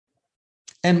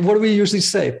 And what do we usually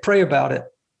say? Pray about it.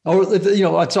 Or,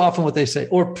 it's often what they say,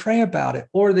 or pray about it.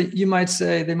 Or they might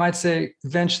say,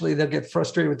 eventually they'll get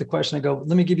frustrated with the question and go,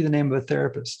 let me give you the name of a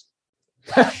therapist.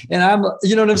 And I'm,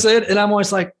 you know what I'm saying? And I'm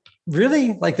always like,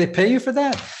 really? Like they pay you for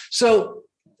that? So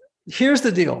here's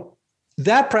the deal.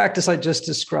 That practice I just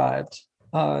described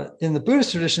in the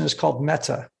Buddhist tradition is called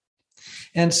metta.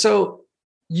 And so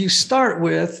you start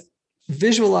with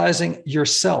visualizing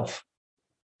yourself,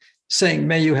 saying,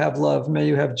 may you have love, may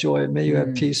you have joy, may you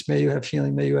have peace, may you have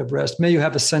healing, may you have rest, may you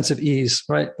have a sense of ease,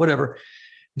 right? Whatever.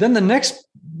 Then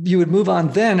you would move on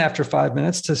then after 5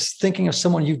 minutes to thinking of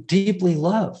someone you deeply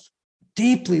love.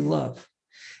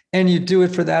 And you do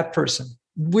it for that person,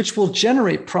 which will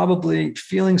generate probably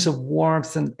feelings of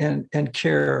warmth and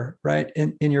care, right,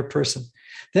 in your person.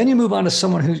 Then you move on to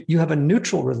someone who you have a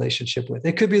neutral relationship with.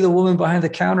 It could be the woman behind the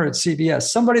counter at CVS,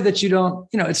 somebody that you don't,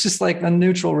 it's just like a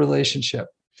neutral relationship.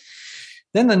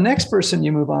 Then the next person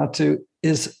you move on to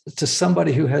is to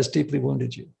somebody who has deeply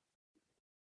wounded you.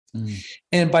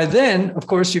 And by then, of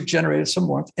course, you've generated some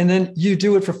warmth, and then you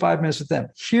do it for 5 minutes with them.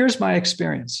 Here's my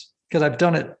experience, because I've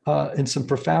done it in some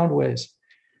profound ways.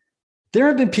 There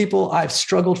have been people I've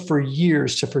struggled for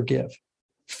years to forgive.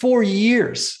 For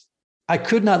years, I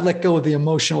could not let go of the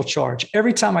emotional charge.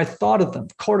 Every time I thought of them,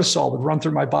 cortisol would run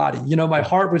through my body. My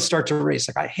heart would start to race.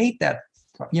 Like, I hate that.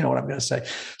 You know what I'm going to say.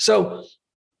 So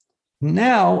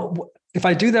now, if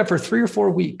I do that for 3 or 4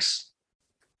 weeks,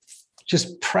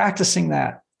 just practicing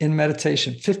that in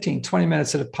meditation, 15, 20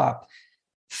 minutes at a pop,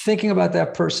 thinking about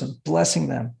that person, blessing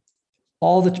them,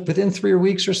 within 3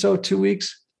 weeks or so, 2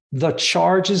 weeks, the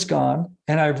charge is gone.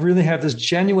 And I really have this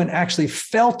genuine, actually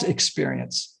felt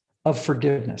experience of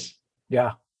forgiveness.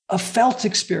 Yeah. A felt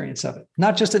experience of it,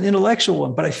 not just an intellectual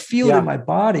one, but I feel it in my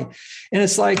body. And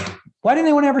it's like, why didn't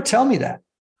anyone ever tell me that?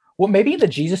 Well, maybe the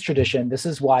Jesus tradition, this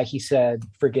is why he said,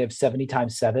 forgive 70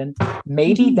 times 7.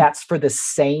 Maybe that's for the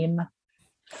same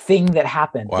thing that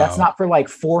happened. Wow. That's not for like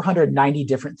 490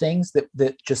 different things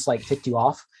that just like ticked you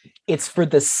off. It's for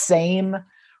the same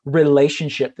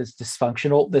relationship that's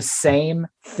dysfunctional, the same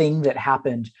thing that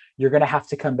happened. You're going to have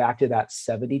to come back to that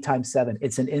 70 times 7.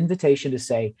 It's an invitation to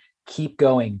say, keep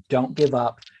going, don't give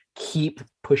up, keep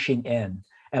pushing in.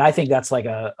 And I think that's like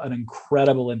an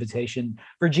incredible invitation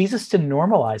for Jesus to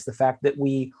normalize the fact that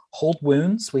we hold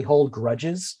wounds, we hold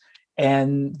grudges,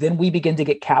 and then we begin to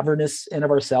get cavernous in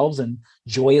of ourselves, and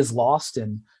joy is lost,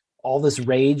 and all this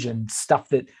rage and stuff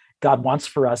that God wants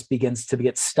for us begins to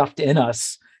get stuffed in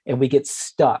us, and we get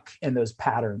stuck in those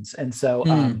patterns. And so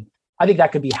I think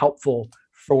that could be helpful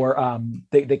for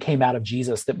that came out of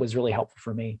Jesus. That was really helpful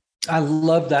for me. I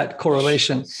love that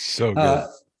correlation. So good.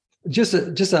 Just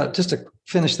to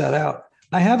finish that out,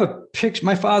 I have a picture.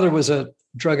 My father was a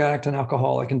drug addict and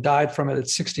alcoholic and died from it at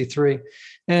 63.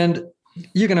 And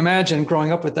you can imagine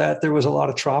growing up with that, there was a lot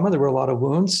of trauma. There were a lot of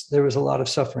wounds. There was a lot of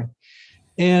suffering.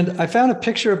 And I found a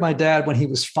picture of my dad when he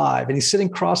was 5, and he's sitting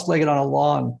cross-legged on a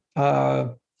lawn,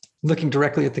 looking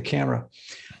directly at the camera.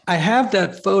 I have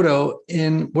that photo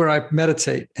in where I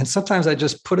meditate. And sometimes I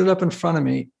just put it up in front of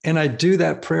me and I do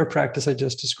that prayer practice I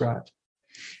just described.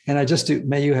 And I just do,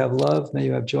 may you have love, may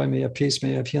you have joy, may you have peace,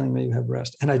 may you have healing, may you have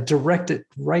rest. And I direct it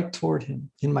right toward him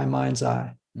in my mind's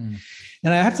eye. And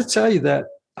I have to tell you that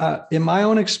in my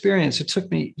own experience, it took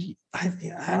me,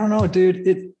 I don't know,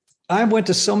 dude, I went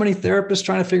to so many therapists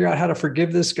trying to figure out how to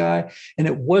forgive this guy. And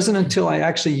it wasn't until I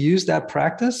actually used that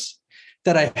practice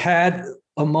that I had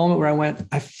a moment where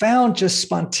I found just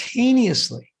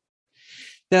spontaneously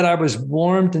that I was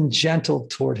warmed and gentle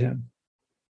toward him.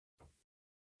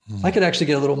 I could actually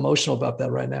get a little emotional about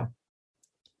that right now.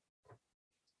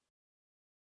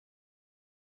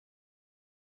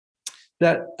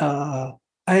 that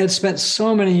I had spent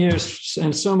so many years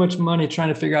and so much money trying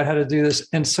to figure out how to do this,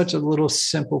 and such a little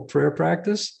simple prayer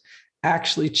practice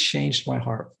actually changed my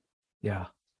heart. Yeah.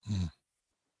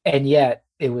 And yet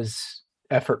it was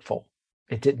effortful.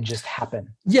 It didn't just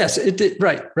happen. Yes, it did.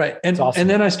 Right. And awesome. And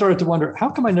then I started to wonder, how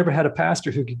come I never had a pastor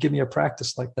who could give me a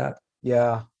practice like that?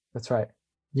 Yeah, that's right.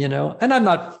 And I'm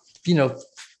not,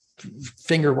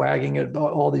 finger wagging at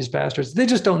all these pastors. They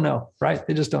just don't know, right?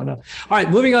 They just don't know. All right,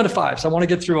 moving on to 5s. I want to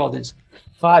get through all these.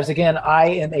 5s. Again, I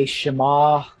am a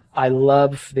Shema. I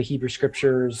love the Hebrew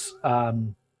scriptures.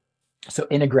 So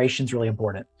integration is really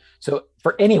important. So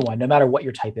for anyone, no matter what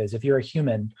your type is, if you're a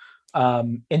human,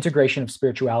 integration of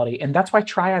spirituality, and that's why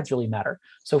triads really matter.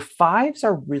 So 5s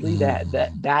are really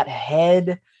that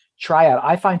head triad.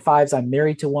 I find 5s. I'm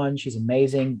married to one. She's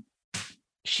amazing.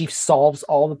 She solves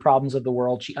all the problems of the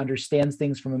world. She understands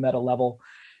things from a meta level.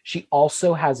 She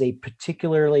also has a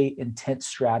particularly intense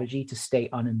strategy to stay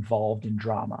uninvolved in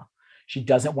drama. She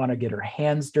doesn't want to get her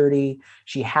hands dirty.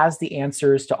 She has the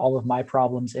answers to all of my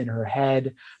problems in her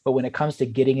head. But when it comes to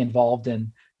getting involved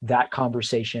in that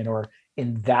conversation or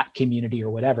in that community or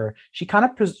whatever, she kind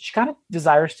of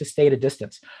desires to stay at a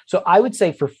distance. So I would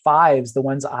say for 5s, the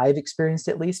ones I've experienced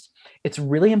at least, it's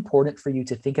really important for you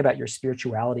to think about your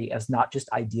spirituality as not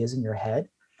just ideas in your head,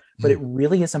 but it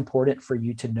really is important for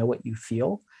you to know what you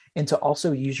feel and to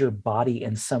also use your body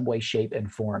in some way, shape,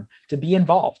 and form to be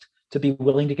involved, to be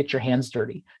willing to get your hands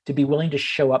dirty, to be willing to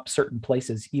show up certain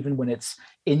places, even when it's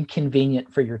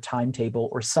inconvenient for your timetable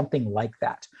or something like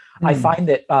that. I find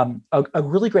that a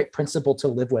really great principle to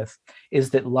live with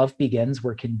is that love begins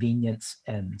where convenience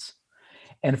ends.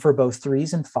 And for both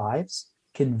 3s and 5s,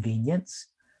 convenience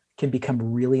can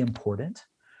become really important.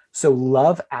 So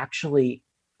love actually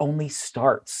only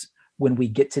starts when we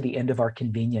get to the end of our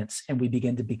convenience and we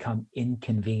begin to become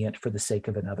inconvenient for the sake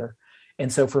of another.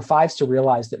 And so for 5s to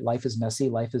realize that life is messy,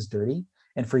 life is dirty,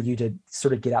 and for you to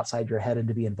sort of get outside your head and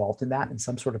to be involved in that in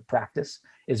some sort of practice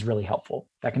is really helpful.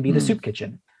 That can be the soup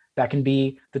kitchen. That can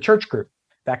be the church group.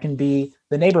 That can be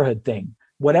the neighborhood thing.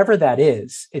 Whatever that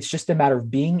is, it's just a matter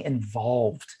of being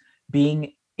involved,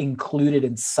 being included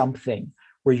in something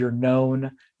where you're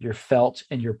known, you're felt,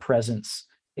 and your presence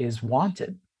is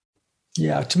wanted.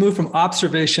 Yeah, to move from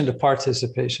observation to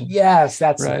participation. Yes,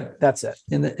 that's right. It. That's it.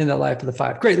 In the life of the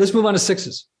 5. Great. Let's move on to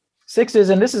 6s. 6s,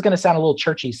 and this is going to sound a little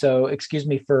churchy, so excuse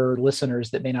me for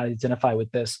listeners that may not identify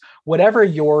with this. Whatever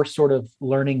your sort of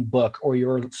learning book or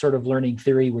your sort of learning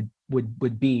theory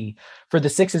would be, for the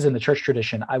 6s in the church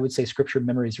tradition, I would say scripture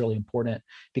memory is really important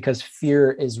because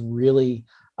fear is really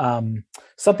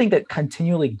something that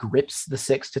continually grips the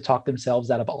 6 to talk themselves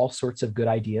out of all sorts of good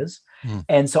ideas.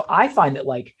 And so I find that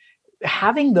like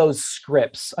having those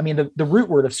scripts, I mean, the root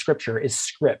word of scripture is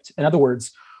script. In other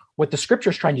words, what the scripture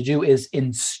is trying to do is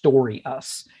in-story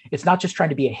us. It's not just trying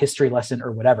to be a history lesson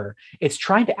or whatever. It's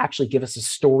trying to actually give us a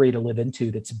story to live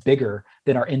into that's bigger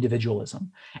than our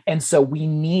individualism. And so we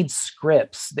need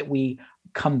scripts that we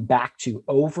come back to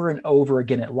over and over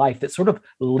again in life that sort of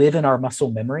live in our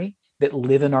muscle memory, that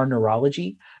live in our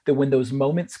neurology, that when those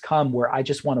moments come where I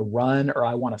just want to run or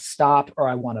I want to stop or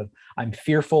I'm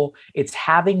fearful, it's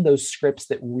having those scripts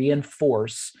that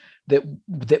reinforce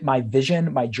that my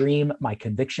vision, my dream, my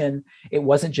conviction, it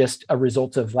wasn't just a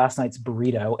result of last night's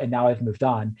burrito and now I've moved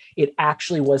on. It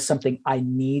actually was something I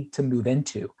need to move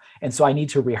into. And so I need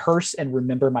to rehearse and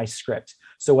remember my script.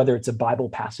 So whether it's a Bible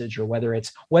passage or whether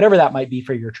it's whatever that might be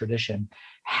for your tradition,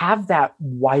 have that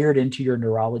wired into your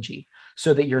neurology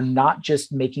so that you're not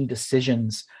just making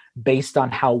decisions based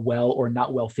on how well or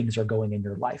not well things are going in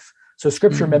your life. So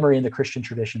scripture memory in the Christian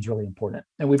tradition is really important.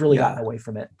 And we've really gotten away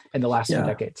from it in the last few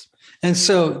decades. And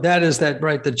so that is that,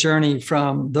 right? The journey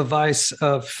from the vice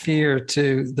of fear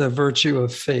to the virtue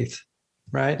of faith,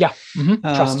 right? Yeah.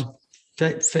 Trust.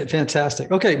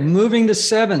 Fantastic. Okay. Moving to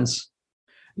 7s.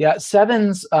 Yeah.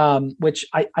 7s, which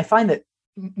I find that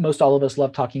most all of us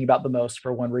love talking about the most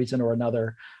for one reason or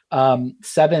another.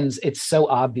 7s, it's so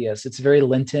obvious. It's very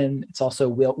Lenten. It's also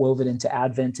woven into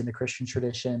Advent in the Christian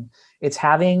tradition. It's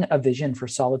having a vision for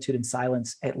solitude and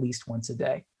silence at least once a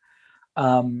day.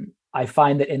 I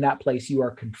find that in that place, you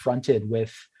are confronted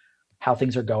with how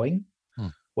things are going,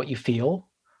 what you feel.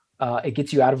 It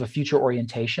gets you out of a future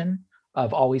orientation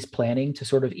of always planning to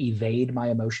sort of evade my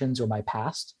emotions or my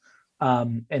past.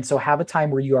 And so have a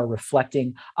time where you are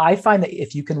reflecting. I find that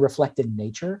if you can reflect in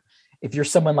nature, if you're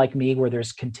someone like me where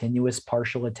there's continuous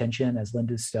partial attention, as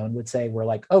Linda Stone would say, we're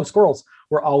like, oh, squirrels,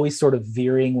 we're always sort of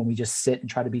veering when we just sit and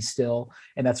try to be still.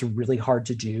 And that's really hard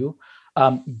to do.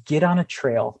 Get on a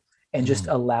trail and just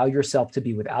allow yourself to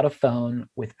be without a phone,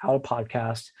 without a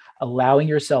podcast, allowing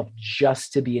yourself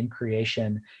just to be in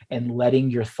creation and letting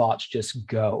your thoughts just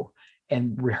go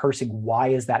and rehearsing, why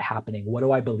is that happening? What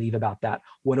do I believe about that?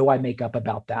 What do I make up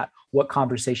about that? What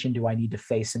conversation do I need to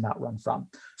face and not run from?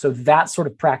 So that sort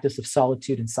of practice of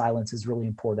solitude and silence is really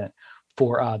important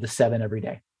for the 7 every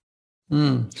day.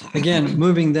 Again,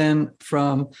 moving then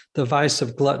from the vice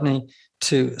of gluttony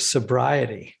to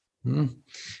sobriety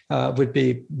would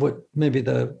be what maybe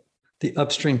the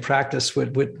upstream practice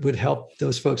would help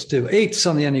those folks do. 8s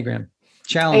on the Enneagram,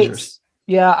 challengers. 8s.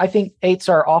 Yeah, I think 8s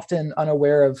are often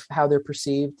unaware of how they're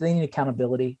perceived. They need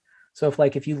accountability. So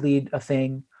if you lead a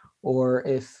thing, or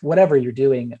if whatever you're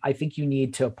doing, I think you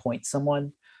need to appoint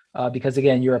someone because,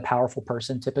 again, you're a powerful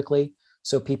person typically.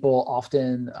 So people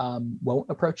often won't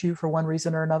approach you for one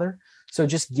reason or another. So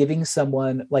just giving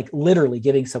someone, like literally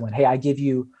giving someone, hey, I give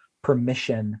you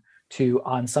permission to,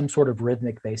 on some sort of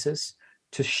rhythmic basis,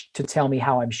 to tell me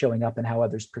how I'm showing up and how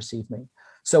others perceive me.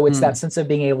 So it's that sense of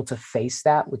being able to face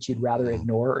that, which you'd rather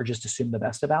ignore or just assume the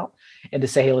best about, and to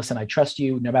say, hey, listen, I trust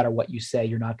you. No matter what you say,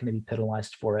 you're not going to be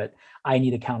penalized for it. I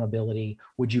need accountability.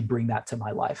 Would you bring that to my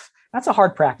life? That's a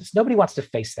hard practice. Nobody wants to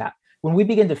face that. When we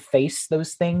begin to face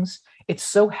those things, it's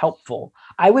so helpful.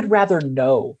 I would rather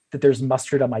know that there's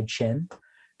mustard on my chin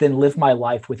than live my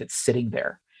life with it sitting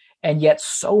there. And yet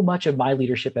so much of my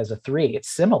leadership as a 3, it's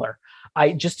similar.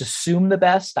 I just assume the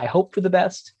best. I hope for the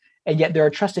best. And yet there are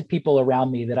trusted people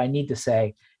around me that I need to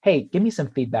say, hey, give me some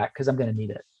feedback because I'm going to need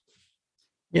it.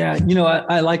 Yeah.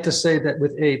 I like to say that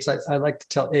with 8s, I like to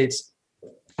tell 8s,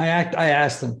 I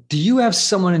ask them, do you have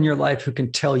someone in your life who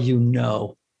can tell you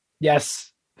no?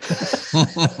 Yes.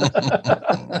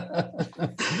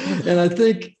 And I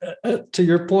think to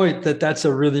your point that's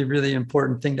a really, really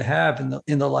important thing to have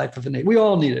in the life of an 8. We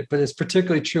all need it, but it's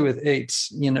particularly true with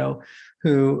 8s,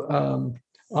 who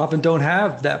often don't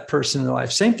have that person in their life.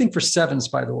 Same thing for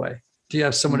 7s, by the way. Do you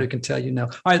have someone who can tell you no?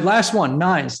 All right, last one,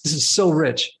 9s. This is so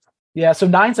rich. Yeah. So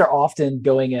 9s are often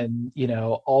going in,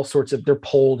 all sorts of, they're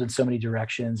pulled in so many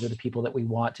directions. They're the people that we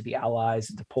want to be allies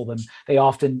and to pull them. They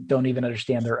often don't even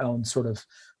understand their own sort of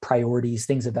priorities,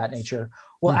 things of that nature.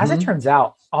 Well, as it turns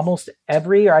out, almost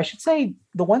every, or I should say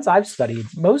the ones I've studied,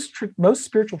 most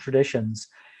spiritual traditions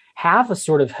have a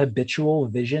sort of habitual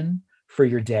vision for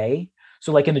your day.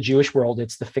 So like in the Jewish world,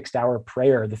 it's the fixed hour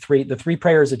prayer, the three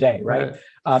prayers a day, right?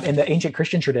 In the ancient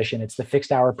Christian tradition, it's the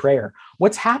fixed hour prayer.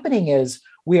 What's happening is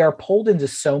we are pulled into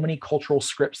so many cultural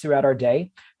scripts throughout our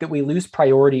day that we lose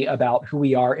priority about who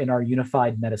we are in our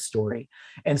unified meta story.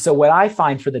 And so what I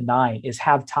find for the 9 is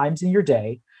have times in your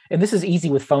day, and this is easy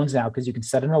with phones now because you can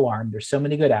set an alarm. There's so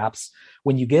many good apps.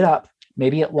 When you get up,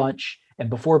 maybe at lunch and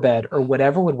before bed or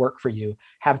whatever would work for you,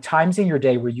 have times in your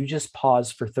day where you just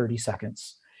pause for 30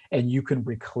 seconds. And you can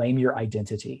reclaim your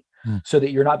identity so that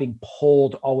you're not being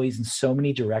pulled always in so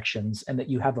many directions, and that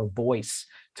you have a voice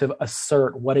to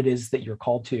assert what it is that you're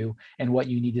called to and what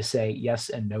you need to say yes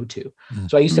and no to.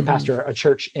 So I used to pastor a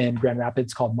church in Grand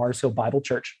Rapids called Mars Hill Bible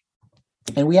Church.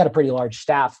 And we had a pretty large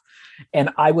staff.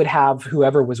 And I would have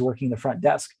whoever was working the front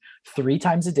desk 3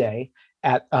 times a day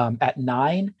at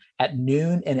 9, at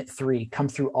noon, and at 3 come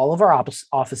through all of our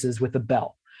offices with a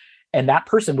bell. And that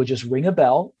person would just ring a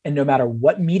bell, and no matter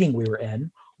what meeting we were in,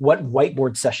 what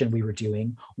whiteboard session we were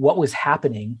doing, what was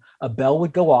happening, a bell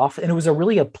would go off, and it was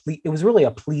really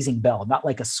a pleasing bell, not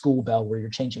like a school bell where you're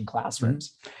changing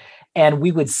classrooms. And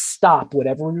we would stop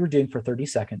whatever we were doing for 30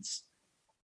 seconds.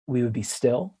 We would be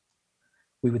still.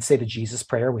 We would say the Jesus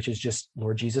prayer, which is just,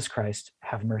 Lord Jesus Christ,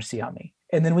 have mercy on me.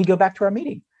 And then we go back to our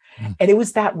meeting. And it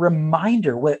was that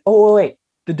reminder, wait,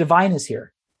 the divine is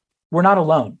here. We're not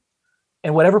alone.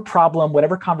 And whatever problem,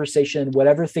 whatever conversation,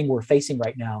 whatever thing we're facing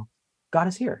right now, God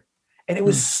is here. And it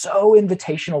was so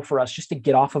invitational for us just to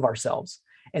get off of ourselves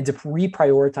and to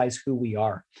reprioritize who we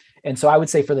are. And so I would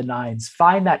say for the 9s,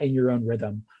 find that in your own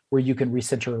rhythm where you can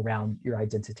recenter around your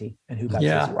identity and who God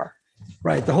says you are.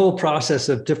 Right. The whole process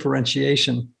of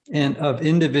differentiation and of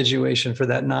individuation for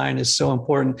that 9 is so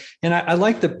important. And I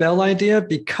like the bell idea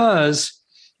because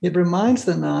it reminds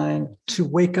the 9 to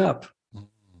wake up.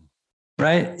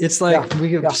 Right. It's like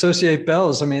we associate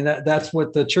bells. I mean, that's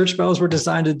what the church bells were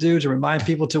designed to do, to remind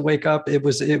people to wake up. It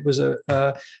was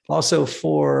also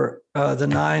for the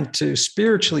 9 to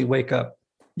spiritually wake up.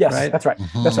 Yes, right? That's right.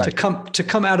 That's right. To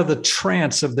come out of the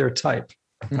trance of their type,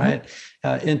 right?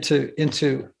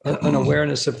 Into an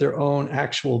awareness of their own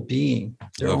actual being,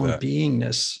 their own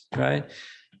beingness, right?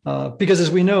 Because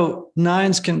as we know,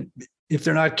 9s can, if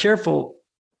they're not careful,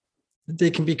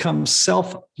 they can become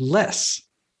selfless.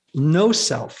 No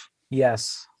self.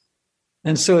 Yes.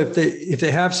 And so if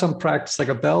they have some practice like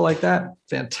a bell like that,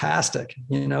 fantastic,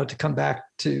 to come back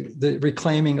to the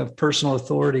reclaiming of personal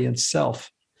authority and self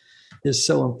is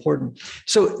so important.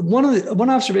 So one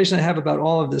observation I have about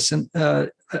all of this, and I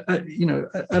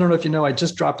don't know if you know, I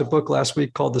just dropped a book last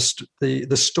week called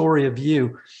The Story of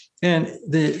You. And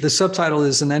the subtitle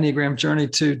is An Enneagram Journey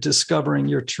to Discovering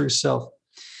Your True Self.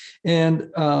 And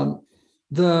one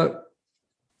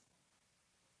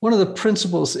of the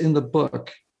principles in the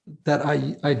book that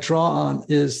I draw on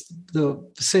is the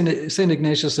Saint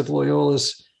Ignatius of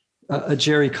Loyola's a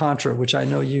Jerry Contra, which I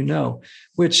know you know,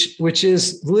 which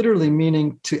is literally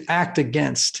meaning to act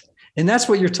against. And that's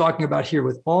what you're talking about here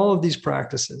with all of these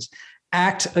practices.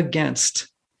 Act against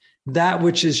that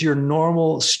which is your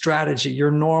normal strategy,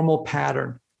 your normal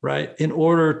pattern, right? In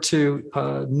order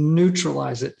to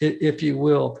neutralize it, if you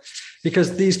will,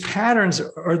 because these patterns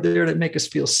are there to make us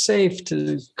feel safe,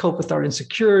 to cope with our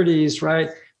insecurities, right?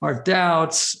 Our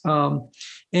doubts.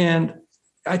 And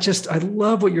I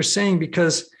love what you're saying,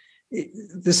 because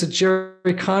this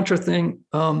Jerry Contra thing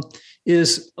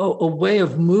is a way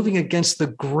of moving against the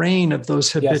grain of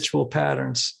those habitual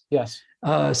patterns. Yes.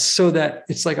 So that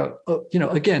it's like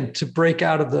again, to break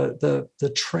out of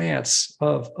the trance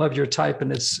of your type,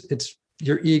 and it's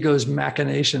your ego's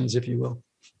machinations, if you will.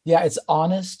 Yeah, it's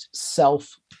honest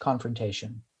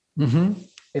self-confrontation. Mm-hmm.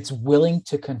 It's willing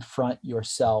to confront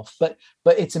yourself, but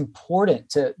it's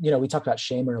important to, we talked about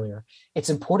shame earlier. It's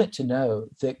important to know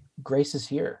that grace is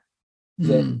here,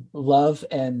 that love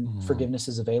and forgiveness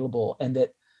is available, and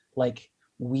that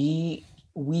we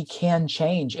can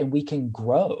change and we can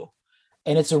grow.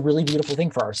 And it's a really beautiful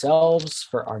thing for ourselves,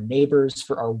 for our neighbors,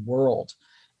 for our world.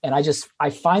 And I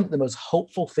find the most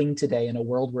hopeful thing today in a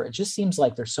world where it just seems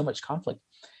like there's so much conflict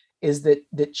is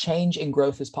that change and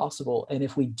growth is possible. And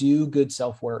if we do good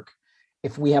self-work,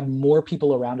 if we have more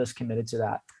people around us committed to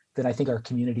that, then I think our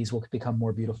communities will become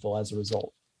more beautiful as a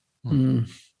result. Mm.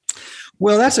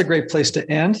 Well, that's a great place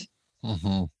to end.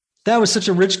 Mm-hmm. That was such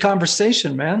a rich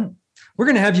conversation, man. We're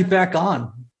going to have you back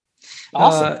on.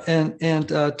 Awesome.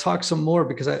 And talk some more,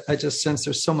 because I just sense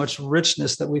there's so much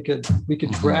richness that we could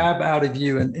grab out of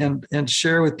you and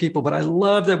share with people. But I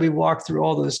love that we walked through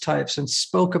all those types and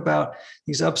spoke about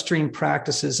these upstream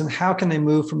practices and how can they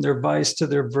move from their vice to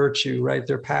their virtue, right?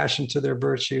 Their passion to their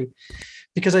virtue.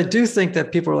 Because I do think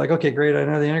that people are like, okay, great, I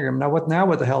know the Enneagram. Now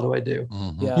what the hell do I do?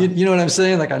 Mm-hmm. Yeah. You know what I'm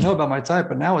saying? Like, I know about my type,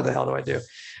 but now what the hell do I do?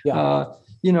 Yeah.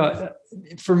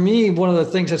 For me, one of the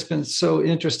things that's been so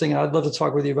interesting, and I'd love to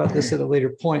talk with you about this at a later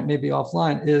point, maybe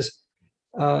offline, is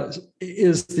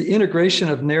the integration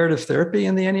of narrative therapy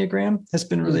in the Enneagram has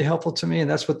been really helpful to me.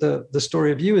 And that's what the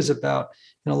Story of You is about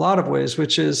in a lot of ways,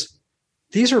 which is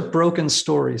these are broken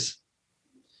stories.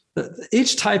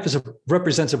 Each type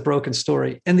represents a broken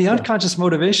story. And the unconscious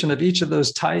motivation of each of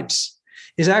those types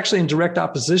is actually in direct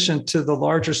opposition to the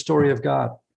larger story of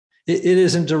God. It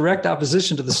is in direct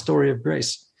opposition to the story of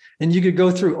grace. And you could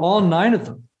go through all 9 of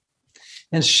them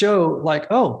and show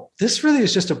this really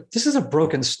is this is a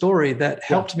broken story that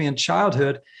helped me in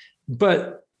childhood,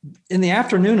 but in the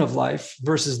afternoon of life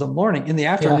versus the morning, in the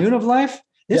afternoon of life,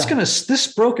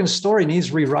 this broken story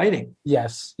needs rewriting.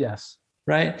 Yes.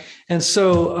 Right. And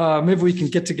so maybe we can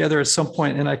get together at some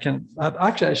point, and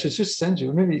I should just send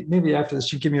you, maybe after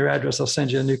this, you give me your address, I'll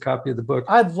send you a new copy of the book.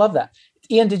 I'd love that.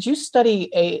 Ian, did you study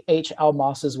A.H.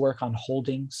 Almas's work on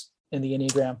holdings in the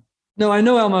Enneagram? No, I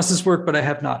know Almas's work, but I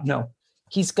have not. No.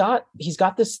 He's got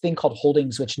this thing called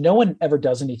holdings, which no one ever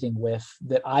does anything with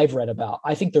that I've read about.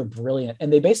 I think they're brilliant.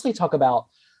 And they basically talk about,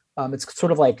 it's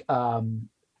sort of like,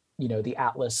 the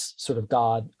Atlas sort of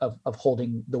God of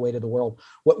holding the weight of the world.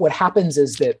 What happens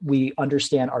is that we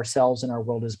understand ourselves and our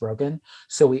world is broken.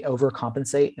 So we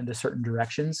overcompensate into certain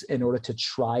directions in order to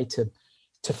try to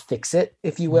fix it,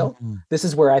 if you will. Mm-hmm. This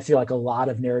is where I feel like a lot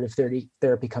of narrative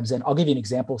therapy comes in. I'll give you an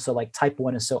example. So like type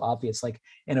 1 is so obvious, like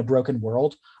in a broken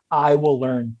world, I will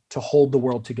learn to hold the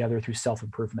world together through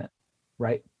self-improvement,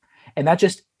 right? And that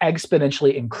just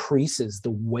exponentially increases the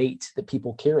weight that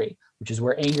people carry, which is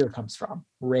where anger comes from,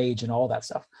 rage and all that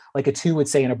stuff. Like a 2 would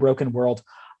say in a broken world,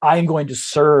 I am going to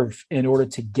serve in order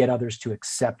to get others to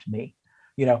accept me.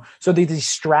 So these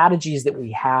strategies that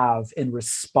we have in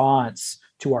response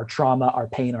to our trauma, our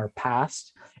pain, our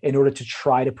past, in order to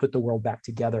try to put the world back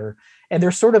together. And they're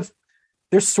sort of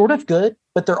good,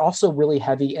 but they're also really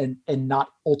heavy and not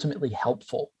ultimately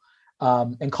helpful,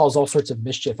 and cause all sorts of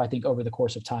mischief, I think, over the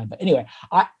course of time. But anyway,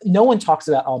 no one talks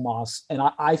about Almas, and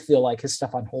I feel like his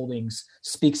stuff on holdings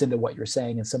speaks into what you're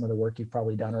saying and some of the work you've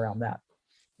probably done around that.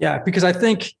 Yeah, because I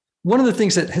think one of the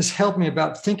things that has helped me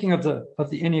about thinking of the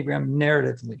Enneagram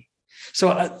narratively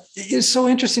So it's so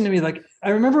interesting to me. Like, I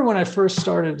remember when I first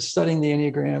started studying the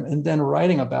Enneagram and then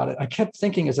writing about it, I kept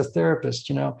thinking as a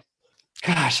therapist,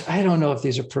 gosh, I don't know if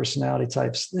these are personality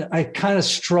types. I kind of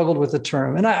struggled with the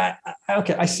term. And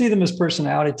I see them as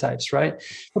personality types, right?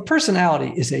 But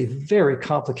personality is a very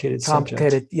complicated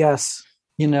subject. Yes.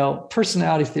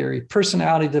 Personality theory,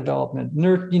 personality development,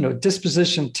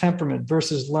 disposition, temperament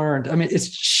versus learned. I mean, it's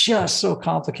just so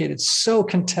complicated, so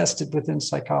contested within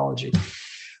psychology.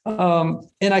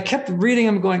 And I kept reading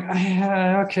them going,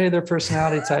 okay, they're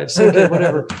personality types, okay,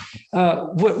 whatever.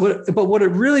 But what it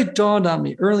really dawned on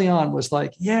me early on was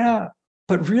like, yeah,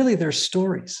 but really they're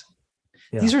stories.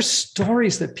 Yeah. These are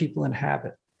stories that people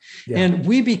inhabit. Yeah. And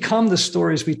we become the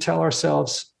stories we tell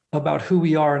ourselves about who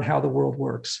we are and how the world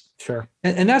works. Sure.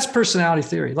 And that's personality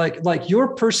theory. Like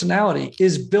your personality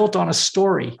is built on a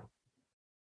story,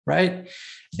 right?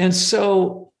 And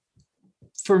so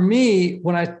for me,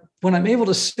 when I'm able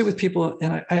to sit with people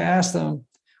and I ask them,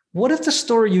 what if the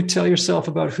story you tell yourself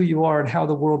about who you are and how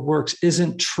the world works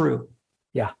isn't true?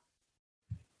 Yeah.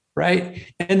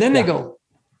 Right. And then they go,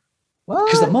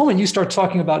 because the moment you start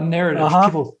talking about narrative,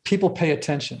 people pay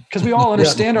attention because we all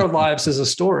understand our lives as a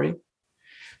story.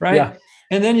 Right. Yeah.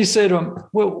 And then you say to them,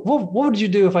 well, what would you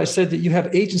do if I said that you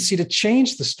have agency to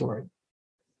change the story?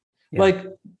 Yeah. Like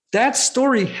that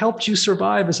story helped you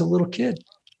survive as a little kid.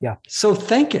 Yeah. So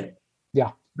think it.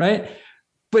 Yeah. Right.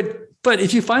 But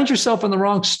if you find yourself in the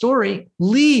wrong story,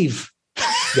 leave.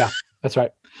 Yeah, that's right.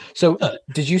 So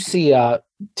did you see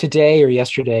today or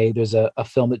yesterday, there's a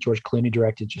film that George Clooney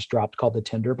directed, just dropped, called The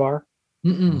Tender Bar?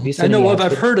 I know of,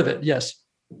 I've heard of it. Yes.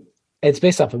 It's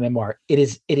based off a memoir.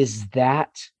 It is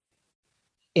that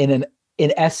in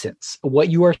essence, what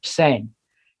you are saying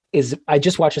is, I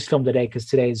just watched this film today because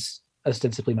today's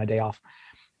ostensibly my day off.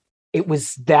 It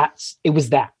was that. It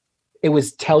was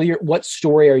what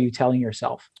story are you telling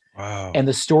yourself? Wow. And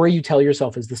the story you tell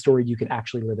yourself is the story you can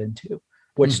actually live into.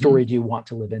 What story do you want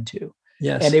to live into?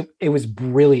 Yes. And it was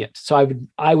brilliant. So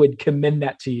I would commend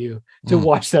that to you to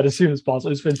watch that as soon as possible.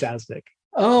 It was fantastic.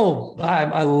 Oh,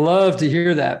 I love to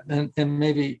hear that. And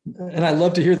I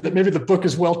love to hear that maybe the book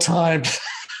is well timed.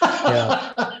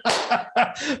 Yeah.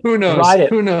 Who knows? Write it.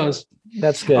 Who knows?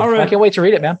 That's good. All right. I can't wait to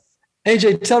read it, man.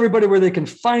 AJ, tell everybody where they can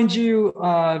find you,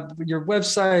 your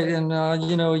website and,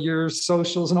 your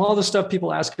socials and all the stuff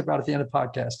people ask about at the end of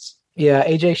podcasts. Yeah.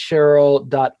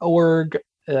 AJSherrill.org.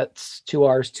 That's 2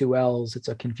 R's, 2 L's. It's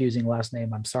a confusing last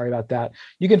name. I'm sorry about that.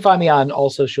 You can find me on all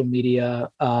social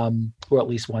media, or at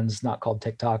least one's not called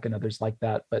TikTok and others like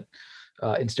that, but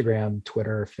Instagram,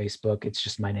 Twitter, Facebook, it's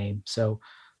just my name. So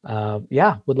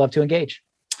would love to engage.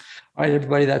 All right,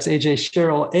 everybody, that's AJ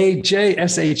Sherrill, AJSherrill.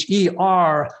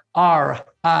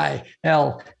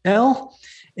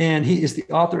 And he is the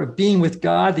author of Being with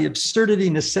God, The Absurdity,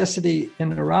 Necessity,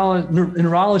 and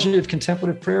Neurology of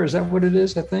Contemplative Prayer. Is that what it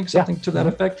is? I think something to that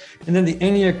effect. And then the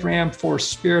Enneagram for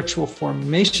Spiritual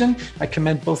Formation. I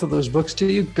commend both of those books to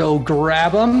you. Go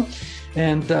grab them.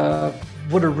 And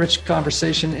what a rich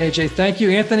conversation, AJ. Thank you,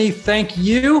 Anthony. Thank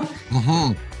you.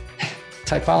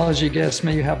 Typology guests,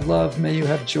 may you have love, may you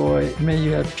have joy, may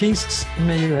you have peace,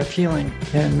 may you have healing,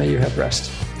 and may you have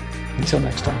rest. Until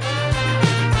next time.